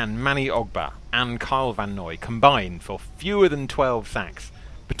Lawson and Manny Ogba and Kyle Van Noy combined for fewer than 12 sacks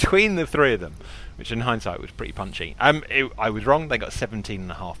between the three of them, which in hindsight was pretty punchy. I was wrong. They got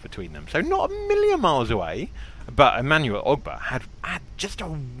 17.5 between them, so not a million miles away. But Emmanuel Ogba had just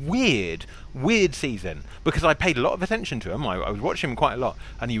a weird season, because I paid a lot of attention to him. I was watching him quite a lot,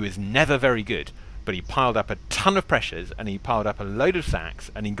 and he was never very good. But he piled up a ton of pressures, and he piled up a load of sacks,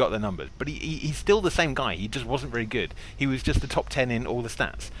 and he got the numbers. But he's still the same guy. He just wasn't very good. He was just the top 10 in all the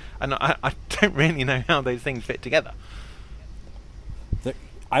stats. And I don't really know how those things fit together.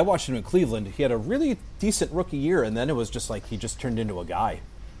 I watched him in Cleveland. He had a really decent rookie year, and then it was just like he just turned into a guy.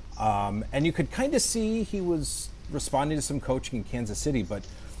 And you could kind of see he was responding to some coaching in Kansas City. But,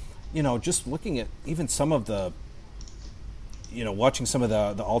 just looking at even some of the, watching some of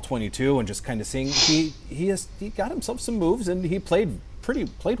the All-22 and just kind of seeing he got himself some moves, and he played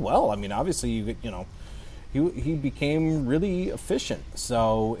well. I mean, obviously, he became really efficient.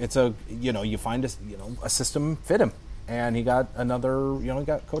 So it's you find a system fit him. And he got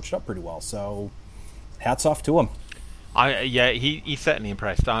got coached up pretty well. So, hats off to him. He's certainly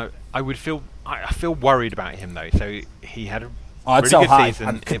impressed. I feel worried about him though. So he had a really good high.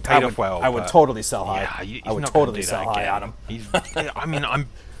 season. It paid off well. I would totally sell high. Yeah, I would totally sell high on him. I'm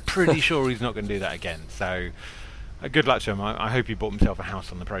pretty sure he's not going to do that again. So, good luck to him. I hope he bought himself a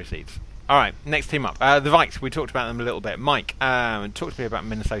house on the proceeds. All right, next team up, the Vikes. We talked about them a little bit. Mike, talk to me about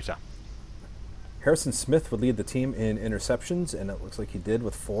Minnesota. Harrison Smith would lead the team in interceptions, and it looks like he did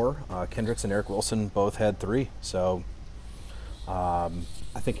with 4. Kendricks and Eric Wilson both had 3. So I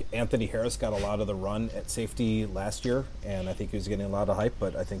think Anthony Harris got a lot of the run at safety last year, and I think he was getting a lot of hype.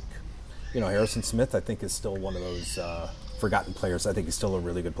 But I think, Harrison Smith, I think, is still one of those forgotten players. I think he's still a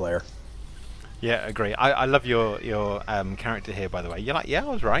really good player. Yeah, agree. I love your character here, by the way. You're like, I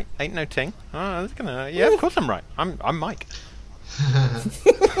was right. Ain't no ting. Of course I'm right. I'm Mike.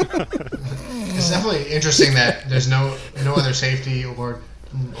 It's definitely interesting that there's no other safety or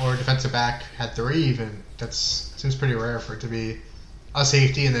defensive back had 3 even. Seems pretty rare for it to be a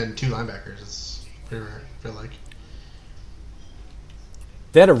safety and then 2 linebackers. It's pretty rare, I feel like.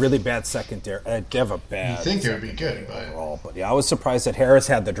 They had a really bad secondary. They have a bad. You think it would be good, but overall. But I was surprised that Harris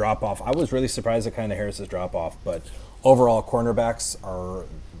had the drop off. I was really surprised at kind of Harris's drop off. But overall, cornerbacks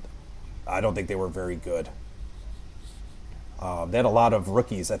I don't think they were very good. They had a lot of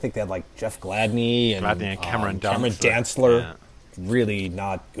rookies. I think they had like Jeff Gladney and Cameron Dantzler. Yeah. Really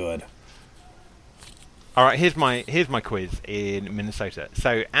not good. All right, here's my quiz in Minnesota.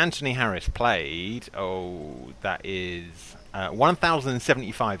 So Anthony Harris played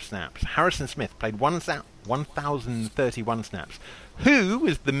 1,075 snaps. Harrison Smith played 1,031 snaps. Who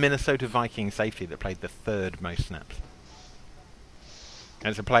was the Minnesota Vikings safety that played the 3rd most snaps? And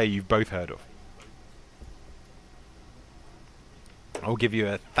it's a player you've both heard of. I'll give you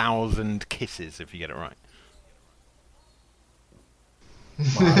 1,000 kisses if you get it right.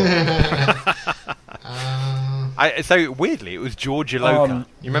 So weirdly, it was George Iloka.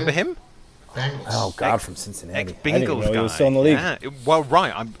 You remember him? Bengals. Oh God, from Cincinnati. Ex-Bengals guy. He was still in the league. Yeah. Well,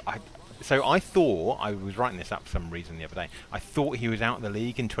 right. So I thought, I was writing this up for some reason the other day, I thought he was out of the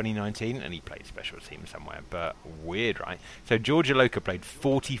league in 2019 and he played special teams somewhere, but weird, right? So George Iloka played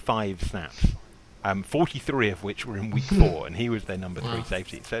 45 snaps. 43 of which were in week 4, and he was their number 3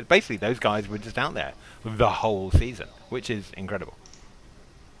 safety. So basically, those guys were just out there the whole season, which is incredible.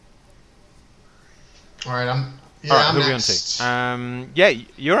 All right, I'm Who next. are we on to?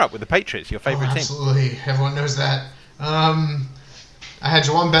 You're up with the Patriots, your favorite team. Absolutely, everyone knows that. I had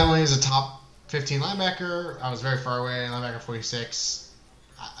Jawan Bentley as a top 15 linebacker. I was very far away, linebacker 46.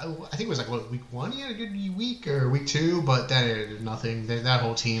 I think it was week 1 he had a good week, or week 2, but then it did nothing. That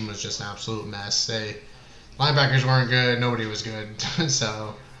whole team was just an absolute mess. Linebackers weren't good, nobody was good.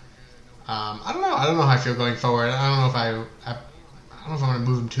 So I don't know how I feel going forward. I don't know if I'm going to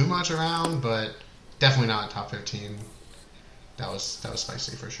move them too much around, but definitely not top 15. That was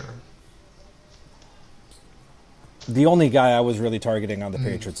spicy for sure. The only guy I was really targeting on the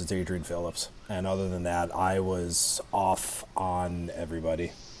Patriots is Adrian Phillips. And other than that, I was off on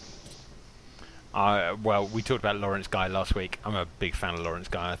everybody. Well, we talked about Lawrence Guy last week. I'm a big fan of Lawrence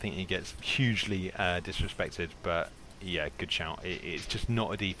Guy. I think he gets hugely disrespected, but yeah, good shout. It's just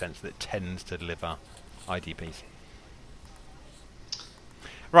not a defense that tends to deliver IDPs.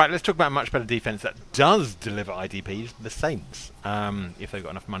 Right, let's talk about a much better defense that does deliver IDPs, the Saints, if they've got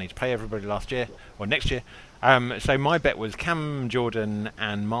enough money to pay everybody last year or next year. So my bet was Cam Jordan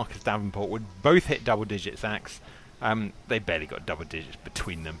and Marcus Davenport would both hit double-digit sacks. They barely got double digits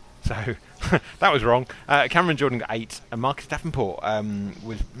between them. So that was wrong. Cameron Jordan got 8, and Marcus Davenport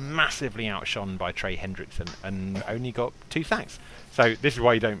was massively outshone by Trey Hendrickson and only got 2 sacks. So this is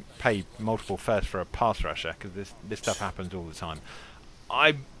why you don't pay multiple firsts for a pass rusher, because this stuff happens all the time.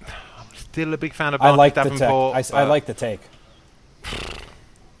 I'm still a big fan of Marcus Davenport. I like the take.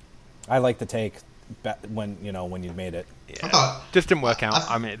 I like the take when you made it. Yeah. Just didn't work out.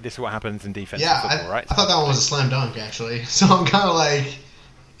 I mean, this is what happens in defensive football, right? I thought that one was a slam dunk, actually. So I'm kind of like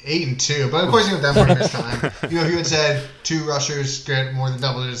 8-2. But of course, you went Davenport this time. If you had said 2 rushers get more than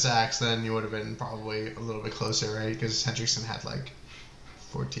double-digit sacks, then you would have been probably a little bit closer, right? Because Hendrickson had like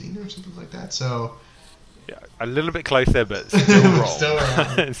 14 or something like that. So yeah, a little bit closer, but still wrong. Still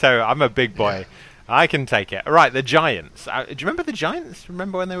wrong. So I'm a big boy. Yeah. I can take it. Right, the Giants. Do you remember the Giants?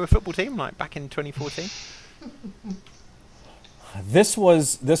 Remember when they were a football team, like back in 2014? This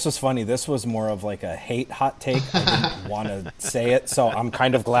was funny. This was more of like a hot take. I didn't want to say it, so I'm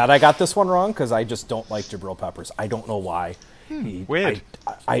kind of glad I got this one wrong because I just don't like Jabril Peppers. I don't know why. Weird.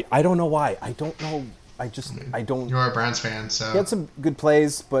 I don't know why. I don't know. I don't. You're a Browns fan, so he had some good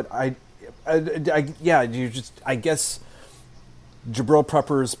plays, but I guess Jabril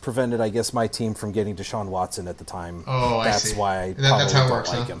Peppers prevented, I guess, my team from getting Deshaun Watson at the time. Oh, that's I see. why I that's how it don't works,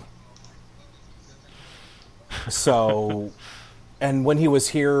 like huh? him. So, and when he was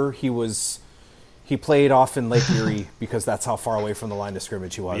here, he played off in Lake Erie because that's how far away from the line of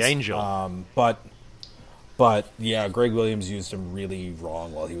scrimmage he was. The Angel. But yeah, Greg Williams used him really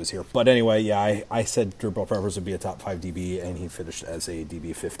wrong while he was here. But anyway, yeah, I said Jabril Peppers would be a top 5 DB, and he finished as a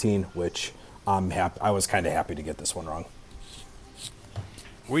DB 15, which I was kind of happy to get this one wrong.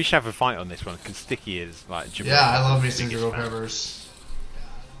 We should have a fight on this one because Sticky is like Jabril. Yeah, I love me some Jabril Peppers.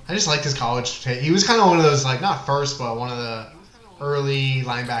 I just liked his college tape. He was kind of one of those, like, not first, but one of the early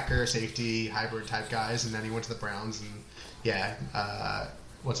linebacker, safety, hybrid type guys, and then he went to the Browns, and yeah,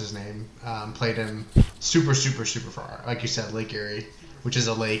 what's his name? Played him super, super, super far. Like you said, Lake Erie, which is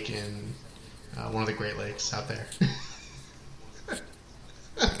a lake in one of the Great Lakes out there.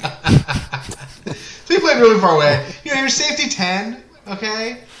 So he played really far away. He was safety 10,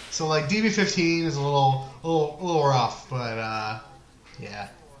 okay? So, like, DB 15 is a little rough, but, yeah.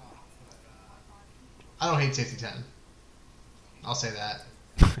 I don't hate safety 10. I'll say that.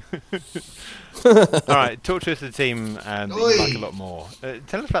 All right, talk to us of the team that you like a lot more.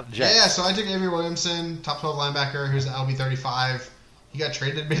 Tell us about the Jets. Yeah, so I took Avery Williamson, top 12 linebacker, who's an LB 35. He got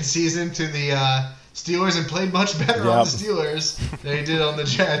traded mid-season to the Steelers and played much better on the Steelers than he did on the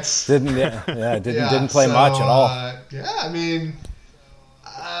Jets. Didn't play much at all. Yeah, I mean,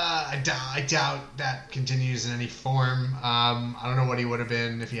 I doubt that continues in any form. I don't know what he would have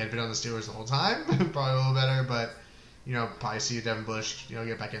been if he had been on the Steelers the whole time. Probably a little better, but probably see Devin Bush,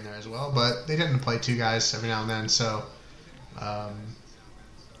 get back in there as well. But they tend to play 2 guys every now and then, so.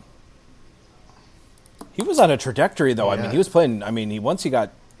 He was on a trajectory, though. Yeah. I mean, he was playing. I mean, once he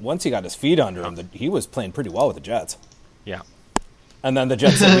got his feet under him, he was playing pretty well with the Jets. Yeah. And then the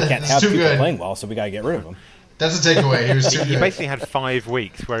Jets said we can't have people good. playing well, so we got to get rid of him. That's a takeaway. He was too He good. basically had 5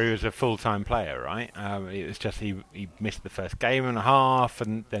 weeks where he was a full-time player, right? It was just he missed the first game and a half,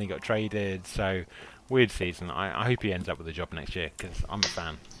 and then he got traded. So weird season. I hope he ends up with a job next year because I'm a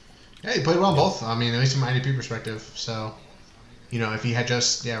fan. Yeah, he played well both. I mean, at least from an IDP perspective. So, if he had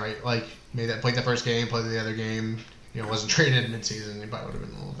just played that first game, played the other game, wasn't traded mid-season, he probably would have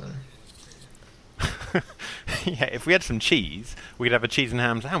been a little better. Yeah, if we had some cheese, we could have a cheese and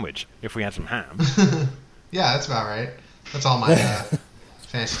ham sandwich. If we had some ham. Yeah, that's about right. That's all my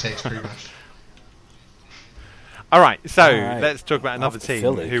fantasy takes, pretty much. All right, so let's talk about another team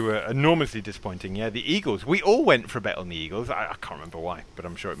Philly. who were enormously disappointing. Yeah, the Eagles. We all went for a bet on the Eagles. I can't remember why, but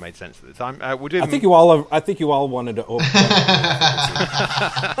I'm sure it made sense at the time. We'll do. I think you all wanted to.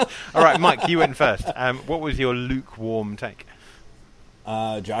 All right, Mike, you went first. What was your lukewarm take?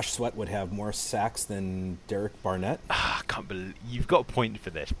 Josh Sweat would have more sacks than Derek Barnett. I can't believe you've got a point for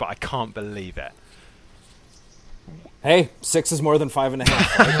this, but I can't believe it. Hey, 6 is more than 5.5.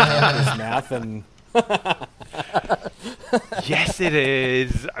 Right? There's math and. Yes, it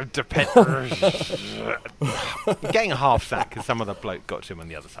is. Getting a half sack because some other bloke got to him on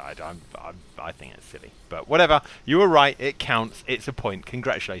the other side. I think it's silly, but whatever. You were right. It counts. It's a point.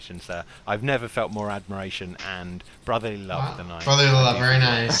 Congratulations, sir. I've never felt more admiration and brotherly love than I. Brotherly love. Very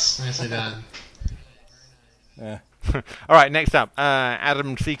nice. Nicely done. Yeah. All right, next up,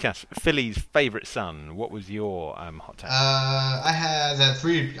 Adam Seacast, Philly's favourite son. What was your hot take? I had that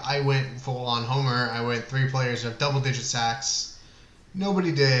 3. I went full on homer. I went 3 players of double-digit sacks.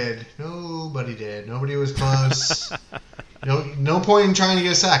 Nobody did. Nobody was close. No point in trying to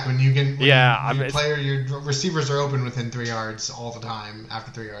get a sack when you can. When your receivers are open within 3 yards all the time.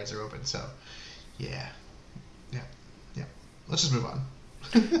 After 3 yards, they're open. So, yeah. Let's just move on.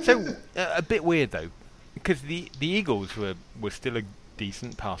 So a bit weird though, because the Eagles were still a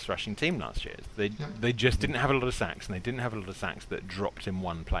decent pass rushing team last year. They just didn't have a lot of sacks, and they didn't have a lot of sacks that dropped in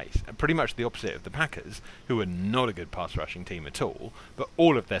one place. Pretty much the opposite of the Packers, who were not a good pass rushing team at all, but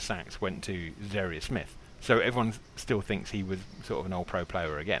all of their sacks went to Zarius Smith. So everyone still thinks he was sort of an all-pro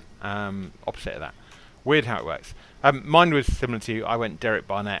player again. Opposite of that. Weird how it works. Mine was similar to you. I went Derek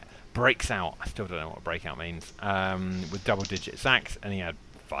Barnett. Breaks out. I still don't know what breakout means. With double-digit sacks, and he had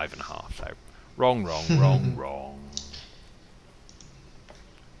 5.5. So wrong.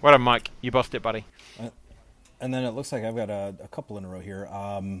 Well done, Mike. You bossed it, buddy. And then it looks like I've got a couple in a row here.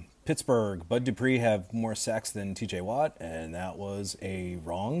 Pittsburgh, Bud Dupree have more sacks than TJ Watt, and that was a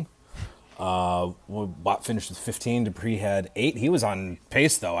wrong. Watt finished with 15. Dupree had 8. He was on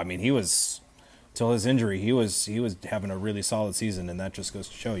pace, though. I mean, he was, till his injury, he was having a really solid season, and that just goes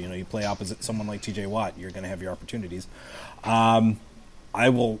to show, you play opposite someone like TJ Watt, you're going to have your opportunities. I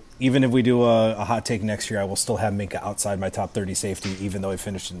will, even if we do a hot take next year, I will still have Minkah outside my top 30 safety, even though he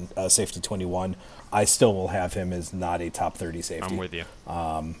finished in safety 21. I still will have him as not a top 30 safety. I'm with you.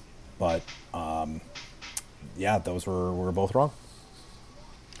 Yeah, those were both wrong.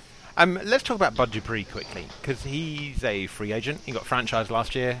 Let's talk about Bud Dupree quickly, because he's a free agent. He got franchised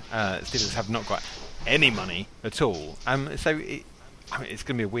last year. Steelers have not got any money at all. It's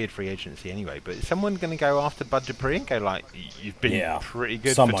going to be a weird free agency anyway, but is someone going to go after Bud Dupree and go like, you've been pretty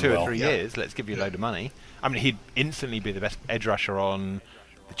good for 2 or 3 years, let's give you a load of money? I mean, he'd instantly be the best edge rusher on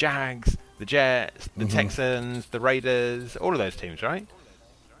the Jags, the Jets, the Texans, the Raiders, all of those teams, right?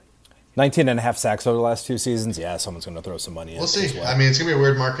 19.5 sacks over the last 2 seasons. Yeah, someone's going to throw some money in. We'll see. I mean, it's going to be a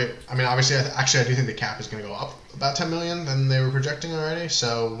weird market. I mean, obviously, I do think the cap is going to go up about $10 million than they were projecting already.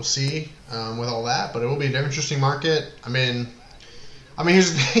 So we'll see with all that. But it will be an interesting market. I mean,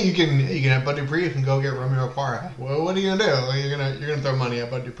 here's the thing: you can have Bud Dupree. You can go get Romeo Okwara. Well, what are you going to do? You're gonna throw money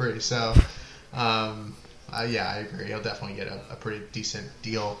at Bud Dupree. So, yeah, I agree. He'll definitely get a pretty decent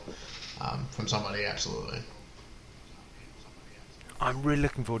deal from somebody. Absolutely. I'm really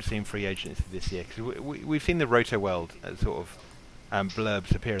looking forward to seeing free agency this year, because we've seen the Roto World sort of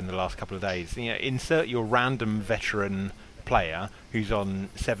blurbs appear in the last couple of days. Insert your random veteran player who's on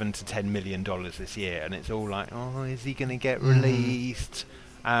 $7 to $10 million this year, and it's all like, oh, is he going to get released?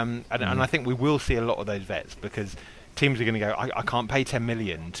 And I think we will see a lot of those vets, because teams are going to go, I can't pay $10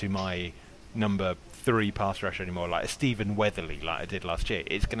 million to my number 3 pass rusher anymore, like a Stephen Weatherly, like I did last year.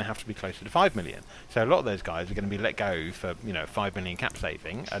 It's going to have to be closer to $5 million. So a lot of those guys are going to be let go for $5 million cap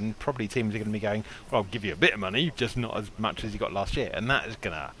saving, and probably teams are going to be going, well, I'll give you a bit of money, just not as much as you got last year, and that is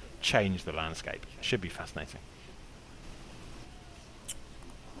going to change the landscape. Should be fascinating.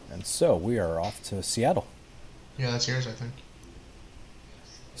 And so we are off to Seattle. Yeah, that's yours, I think.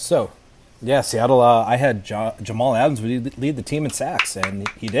 So, yeah, Seattle. I had Jamal Adams lead the team in sacks, and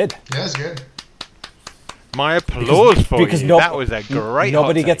he did. Yeah, that's good. My applause for you. That was a great.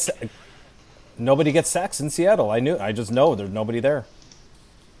 Nobody gets sacks in Seattle. I just know there's nobody there.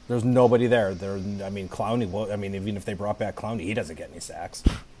 There's nobody there. Clowney. Well, even if they brought back Clowney, he doesn't get any sacks.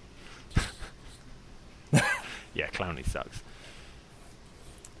 Yeah, Clowney sucks.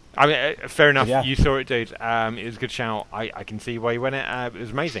 Fair enough. Yeah. You saw it, dude. It was a good shout. I can see why you went it. It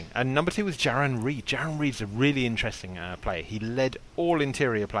was amazing. And number 2 was Jarran Reed. Jarran Reed's a really interesting player. He led all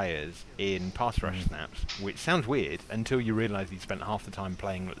interior players in pass rush snaps, which sounds weird until you realise he spent half the time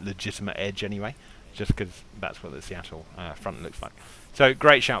playing legitimate edge anyway, just because that's what the Seattle front looks like. So,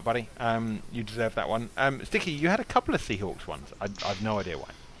 great shout, buddy. You deserve that one. Sticky, you had a couple of Seahawks ones. I've no idea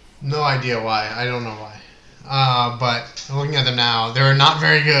why. No idea why. I don't know why. But looking at them now, they're not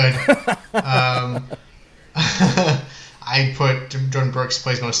very good. I put Jordan Brooks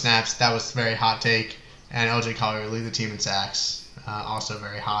plays most snaps. That was a very hot take. And LJ Collier lead the team in sacks. Also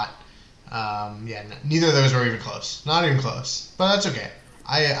very hot. Neither of those were even close. Not even close. But that's okay.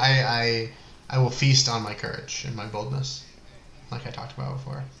 I will feast on my courage and my boldness, like I talked about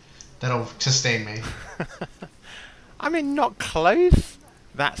before. That'll sustain me. Not close.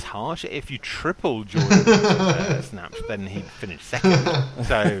 That's harsh. If you triple Jordan's snaps, then he'd finish second.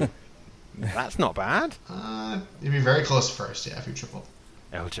 So that's not bad. You'd be very close first, yeah, if you tripled.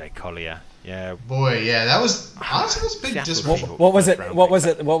 LJ Collier, yeah. Boy, yeah, that was honestly a big disappointment. What was it?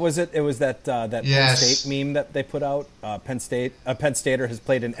 It was that Penn State meme that they put out. Penn Stater has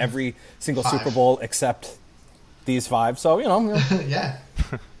played in every single 5 Super Bowl except these 5. So yeah.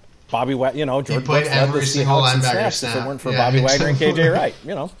 Bobby Wagner, George Brooks led the Seahawks in snaps if it weren't for Bobby Wagner and KJ Wright,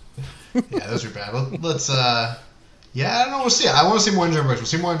 Yeah, those are bad. Yeah, I don't know. We'll see. I want to see more Jordan Brooks. We'll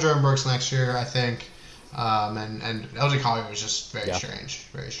see more Jordan Brooks next year, I think. And LJ Collier was just very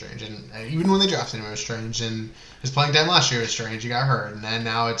strange. And even when they drafted him, it was strange. And his playing time last year was strange. He got hurt. And then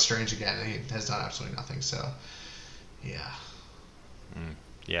now it's strange again. And he has done absolutely nothing. So, yeah.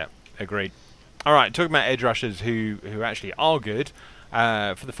 Yeah, agreed. All right, talking about edge rushers who actually are good.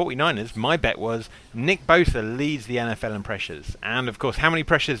 For the 49ers, my bet was Nick Bosa leads the NFL in pressures. And, of course, how many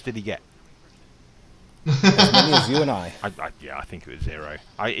pressures did he get? As many as you and I. I think it was 0.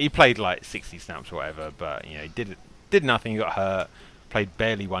 He played like 60 snaps or whatever, but he did nothing. He got hurt. Played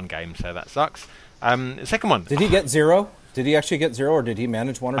barely one game, so that sucks. Second one. Did he get 0? Did he actually get 0, or did he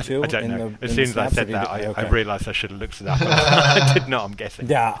manage 1 or 2? I don't know. As soon as I said that, I realised I should have looked it up. I did not. I'm guessing.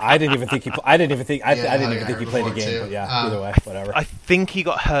 Yeah, I didn't even think he. I didn't even think he played a game. But yeah, either way, whatever. I think he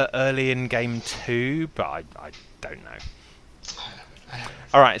got hurt early in game 2, but I don't know.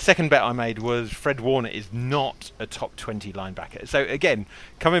 All right, second bet I made was Fred Warner is not a top 20 linebacker. So again,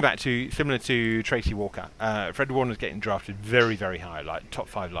 coming back to similar to Tracy Walker, Fred Warner's getting drafted very, very high, like top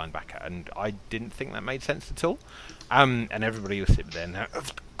 5 linebacker, and I didn't think that made sense at all. And everybody was sitting there, and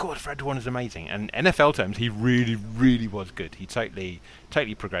of course, Fred Warner's amazing. And NFL terms, he really, really was good. He totally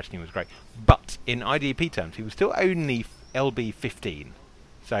progressed, and he was great. But in IDP terms, he was still only LB 15.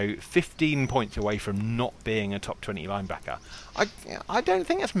 So 15 points away from not being a top 20 linebacker. I don't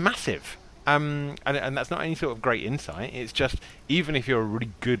think that's massive. And that's not any sort of great insight. It's just, even if you're a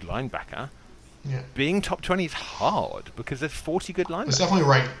really good linebacker, being top 20 is hard because there's 40 good linebackers. It's definitely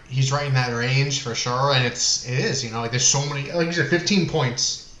right. He's right in that range for sure. And it is, like there's so many, like you said, 15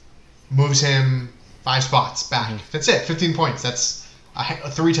 points moves him 5 spots back. Mm-hmm. That's it, 15 points. That's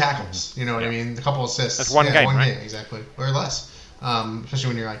 3 tackles. You know what I mean? A couple assists. That's one game, right? Game, exactly. Or less. Especially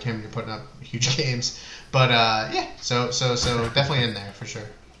when you're like him, you're putting up huge games. But so definitely in there for sure.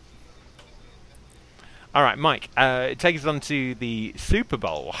 All right, Mike, take us on to the Super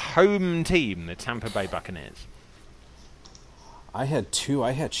Bowl home team, the Tampa Bay Buccaneers. I had 2. I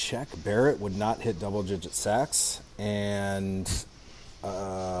had Shaq Barrett would not hit double-digit sacks, and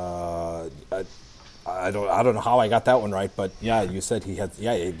I don't know how I got that one right, but yeah, you said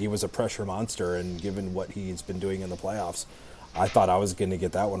he was a pressure monster, and given what he's been doing in the playoffs, I thought I was going to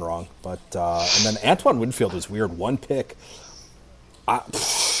get that one wrong. But and then Antoine Winfield was weird. 1 pick.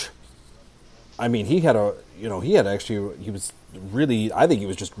 I mean, he was a really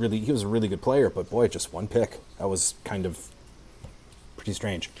good player, but boy, just 1 pick. That was kind of pretty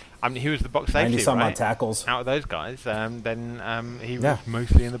strange. I mean, he was the box safety, 90-some right? odd tackles. Out of those guys, then he was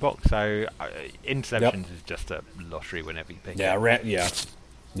mostly in the box. So interceptions is just a lottery whenever you pick it.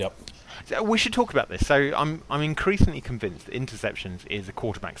 Yep. So we should talk about this. So I'm increasingly convinced that interceptions is a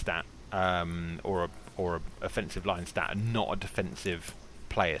quarterback stat, or a offensive line stat, and not a defensive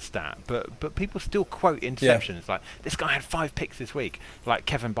player stat. But people still quote interceptions like this guy had 5 picks this week, like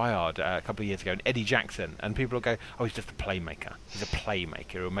Kevin Byard a couple of years ago, and Eddie Jackson, and people will go, oh, he's just a playmaker. He's a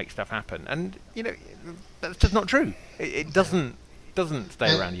playmaker who'll make stuff happen, and that's just not true. It doesn't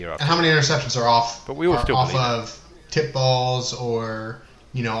stay around year after. And how many interceptions are off? But we all still off of tip balls or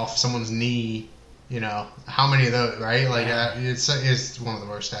off someone's knee. How many of those, right? Like it's one of the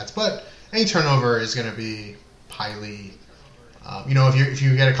worst stats. But any turnover is going to be highly. If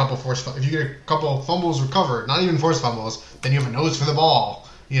you get a couple fumbles recovered, not even forced fumbles, then you have a nose for the ball.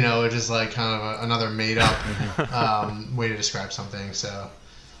 It's just like kind of another made up way to describe something. So,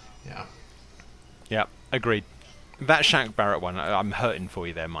 yeah. Yeah, agreed. That Shaq Barrett one, I'm hurting for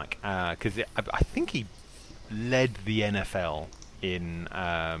you there, Mike, because I think he led the NFL in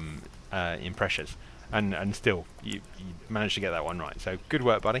pressures, and still you managed to get that one right. So good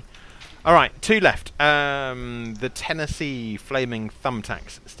work, buddy. All right, 2 left. The Tennessee Flaming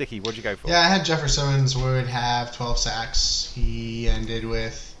Thumbtacks. Sticky, what'd you go for? Yeah, I had Jefferson Simmons would have 12 sacks. He ended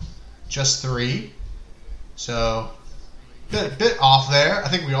with just 3. So, bit off there. I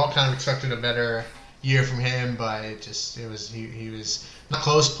think we all kind of expected a better year from him, but he was not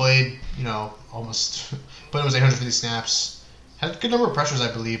close, played, almost, but it was 850 snaps. Had a good number of pressures,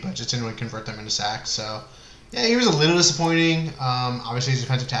 I believe, but just didn't really convert them into sacks, so... Yeah, he was a little disappointing. Obviously, he's a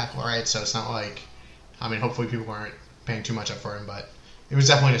defensive tackle, right? So it's not like, hopefully people weren't paying too much up for him, but it was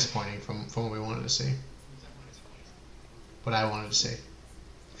definitely disappointing from what we wanted to see. What I wanted to see.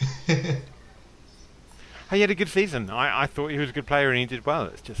 He had a good season. I thought he was a good player and he did well.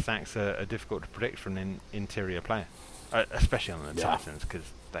 It's just sacks are difficult to predict from an interior player, especially on the Titans because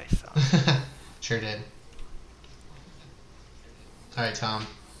they suck. Sure did. All right, Tom,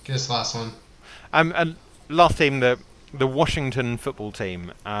 give us the last one. And last team, the Washington football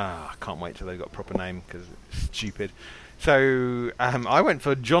team. I can't wait till they've got a proper name because it's stupid. So I went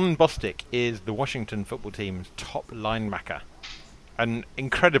for John Bostic is the Washington football team's top linebacker. And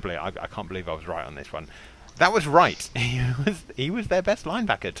incredibly, I can't believe I was right on this one. That was right. He was their best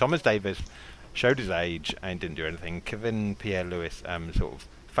linebacker. Thomas Davis showed his age and didn't do anything. Kevin Pierre-Louis sort of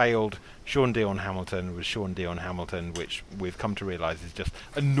failed. Sean Dion Hamilton was Sean Dion Hamilton, which we've come to realise is just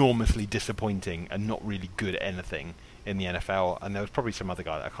enormously disappointing and not really good at anything in the NFL. And there was probably some other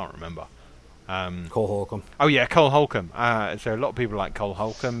guy that I can't remember. Cole Holcomb. Oh yeah, Cole Holcomb. So a lot of people like Cole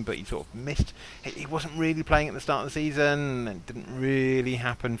Holcomb, but he sort of missed. He wasn't really playing at the start of the season. It didn't really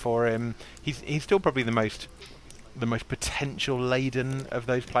happen for him. He's still probably the most potential laden of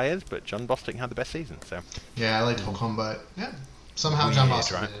those players, but John Bostic had the best season. So yeah, I liked Holcomb, but yeah, somehow Weird, John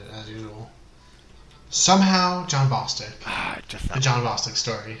Bostic right? did it as usual. Somehow John Bostic. Just The John Bostic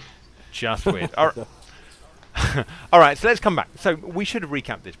story. Just weird. All right, so let's come back. So we should have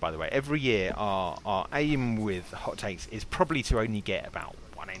recapped this, by the way. Every year, our aim with Hot Takes is probably to only get about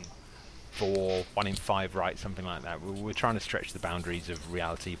 1 in 4, 1 in 5 right, something like that. We're trying to stretch the boundaries of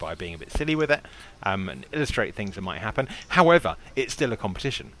reality by being a bit silly with it and illustrate things that might happen. However, it's still a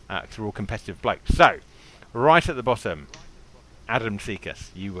competition because we're all competitive blokes. So, right at the bottom, Adam Seekus,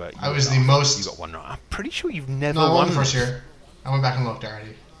 you were. I was the most. You got one right. I'm pretty sure you've never No, I won won the first this. year. I went back and looked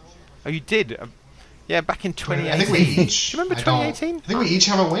already. Oh, you did. Yeah, back in 2018. I think we each. Do you remember 2018? I think we each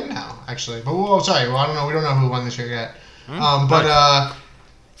have a win now, actually. But sorry, I don't know. We don't know who won this year yet.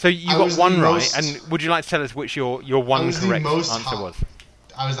 So you I got was one the right, most- and would you like to tell us which your one was the correct most answer hot. was?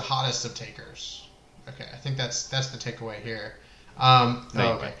 I was the hottest of takers. Okay, I think that's the takeaway here. There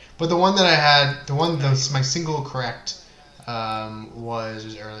you Okay, go. but the one that I had, my single correct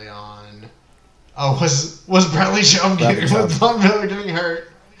was early on. Oh, was Bradley Chubb Bradley Chubb. getting hurt?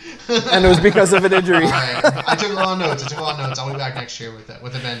 And it was because of an injury. All right. I took a lot of notes. I'll be back next year with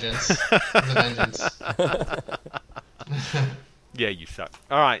a vengeance. Yeah, you suck.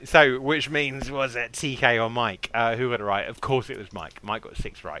 All right, so which means was it TK or Mike? Who got it right? Of course it was Mike. Mike got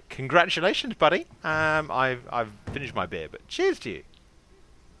 6 right. Congratulations, buddy. I've finished my beer, but cheers to you.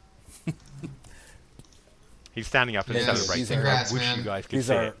 He's standing up and Yes, celebrating. congrats, I wish man. you guys could These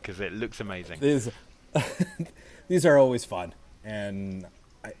see are- it because it looks amazing. These are always fun, and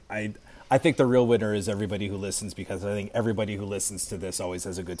I think the real winner is everybody who listens, because I think everybody who listens to this always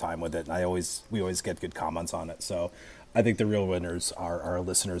has a good time with it, and we always get good comments on it. So I think the real winners are our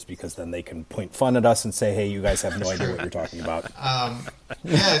listeners, because then they can point fun at us and say, "Hey, you guys have no idea what you're talking about."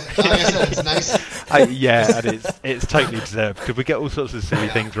 Yeah, like I said, it's nice. Yeah, and it's totally deserved because we get all sorts of silly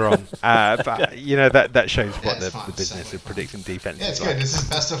things wrong. But you know that shows what it's the fun. business It's of predicting defense Yeah, it's is like. good. This is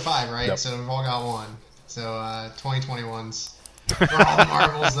best of 5, right? Yep. So we've all got one. So 2021's for all the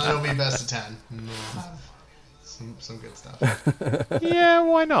marbles, then it'll be best of 10. And we'll have some good stuff. Yeah,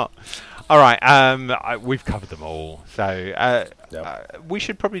 why not? All right, we've covered them all, so we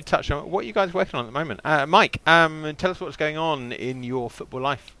should probably touch on what you guys are working on at the moment. Mike, tell us what's going on in your football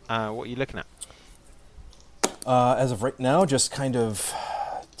life. What are you looking at? As of right now, just kind of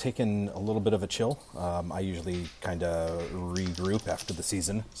taking a little bit of a chill. I usually kind of regroup after the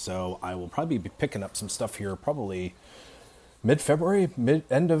season, so I will probably be picking up some stuff here probably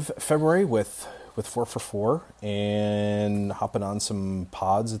end of February with 4 for 4, and hopping on some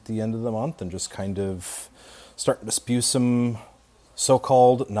pods at the end of the month and just kind of starting to spew some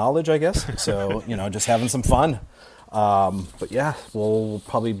so-called knowledge, I guess. So, just having some fun. But yeah, we'll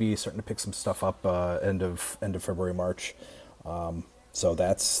probably be starting to pick some stuff up end of February, March. So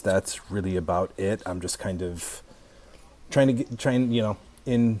that's really about it. I'm just kind of trying,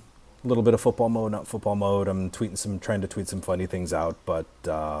 in a little bit of football mode, not football mode. I'm trying to tweet some funny things out, but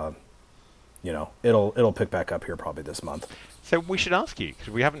it'll pick back up here probably this month. So we should ask you, because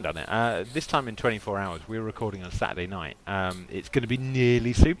we haven't done it. This time in 24 hours, we're recording on Saturday night. It's going to be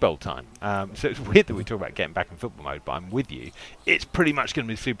nearly Super Bowl time. So it's weird that we talk about getting back in football mode, but I'm with you. It's pretty much going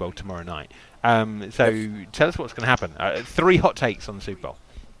to be Super Bowl tomorrow night. So tell us what's going to happen. 3 hot takes on the Super Bowl.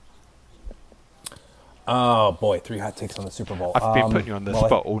 Oh boy, 3 hot takes on the Super Bowl. I've been putting you on the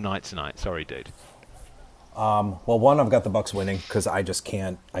spot all night tonight. Sorry, dude. Well, one, I've got the Bucs winning because I just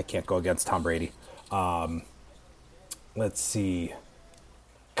can't go against Tom Brady. Let's see.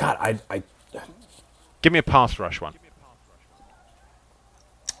 God, I Give me a pass rush one.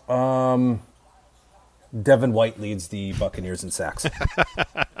 Devin White leads the Buccaneers in sacks.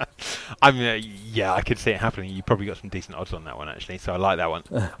 Yeah, I could see it happening. You probably got some decent odds on that one, actually. So I like that one.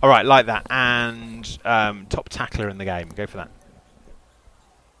 All right, like that. And top tackler in the game. Go for that.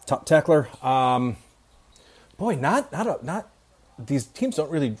 Top tackler. Boy, not. These teams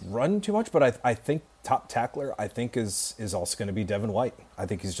don't really run too much, but I think top tackler is also going to be Devin White. I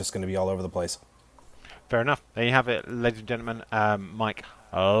think he's just going to be all over the place. Fair enough. There you have it, ladies and gentlemen. Mike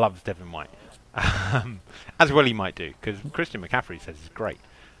loves Devin White. As well he might do, because Christian McCaffrey says he's great.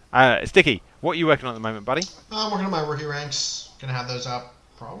 Sticky, what are you working on at the moment, buddy? I'm working on my rookie ranks. Gonna have those up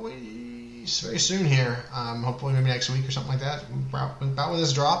probably very soon here. Hopefully maybe next week or something like that. About when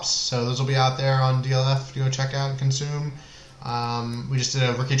this drops. So those will be out there on DLF to go check out and consume. We just did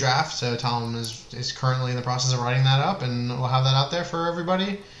a rookie draft, so Tom is currently in the process of writing that up, and we'll have that out there for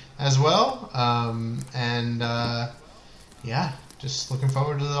everybody as well. Yeah, just looking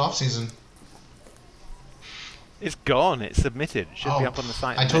forward to the off season. It's gone. It's submitted. It should be up on the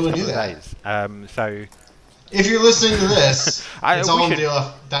site. I totally knew that. Days. So, if you're listening to this, it's all on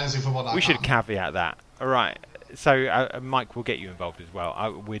DLF DynastyFootball.com. We should caveat that. All right. So, Mike, we'll get you involved as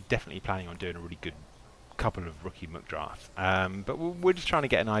well. We're definitely planning on doing a really good couple of rookie mock drafts. But we're just trying to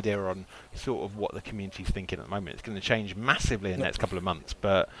get an idea on sort of what the community's thinking at the moment. It's going to change massively in the next couple of months.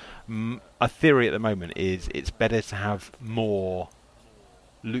 But a theory at the moment is it's better to have more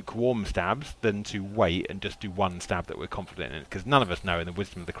lukewarm stabs than to wait and just do one stab that we're confident in, because none of us know, and the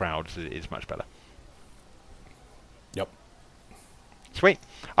wisdom of the crowds is much better. Yep. Sweet.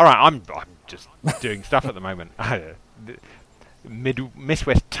 All right, I'm just doing stuff at the moment.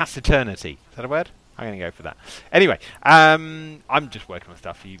 Midwest taciturnity. Is that a word? I'm going to go for that. Anyway, I'm just working on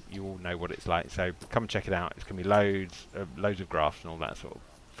stuff. You all know what it's like, so come and check it out. It's going to be loads of graphs and all that sort of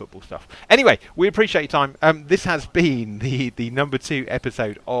football stuff. Anyway, we appreciate your time. This has been the number 2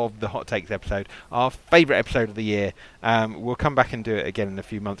 episode of the Hot Takes episode, our favourite episode of the year. We'll come back and do it again in a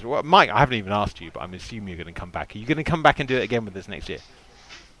few months. Well, Mike, I haven't even asked you, but I'm assuming you're going to come back. Are you going to come back and do it again with us next year?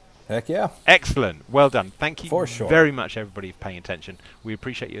 Heck yeah. Excellent. Well done. Thank you For sure. very much, everybody, for paying attention. We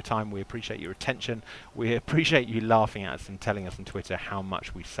appreciate your time. We appreciate your attention. We appreciate you laughing at us and telling us on Twitter how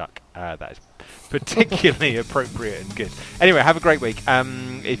much we suck. That is particularly appropriate and good. Anyway, have a great week.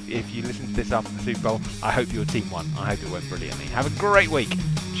 If you listen to this after the Super Bowl, I hope your team won. I hope it went brilliantly. Have a great week.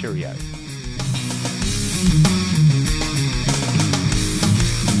 Cheerio.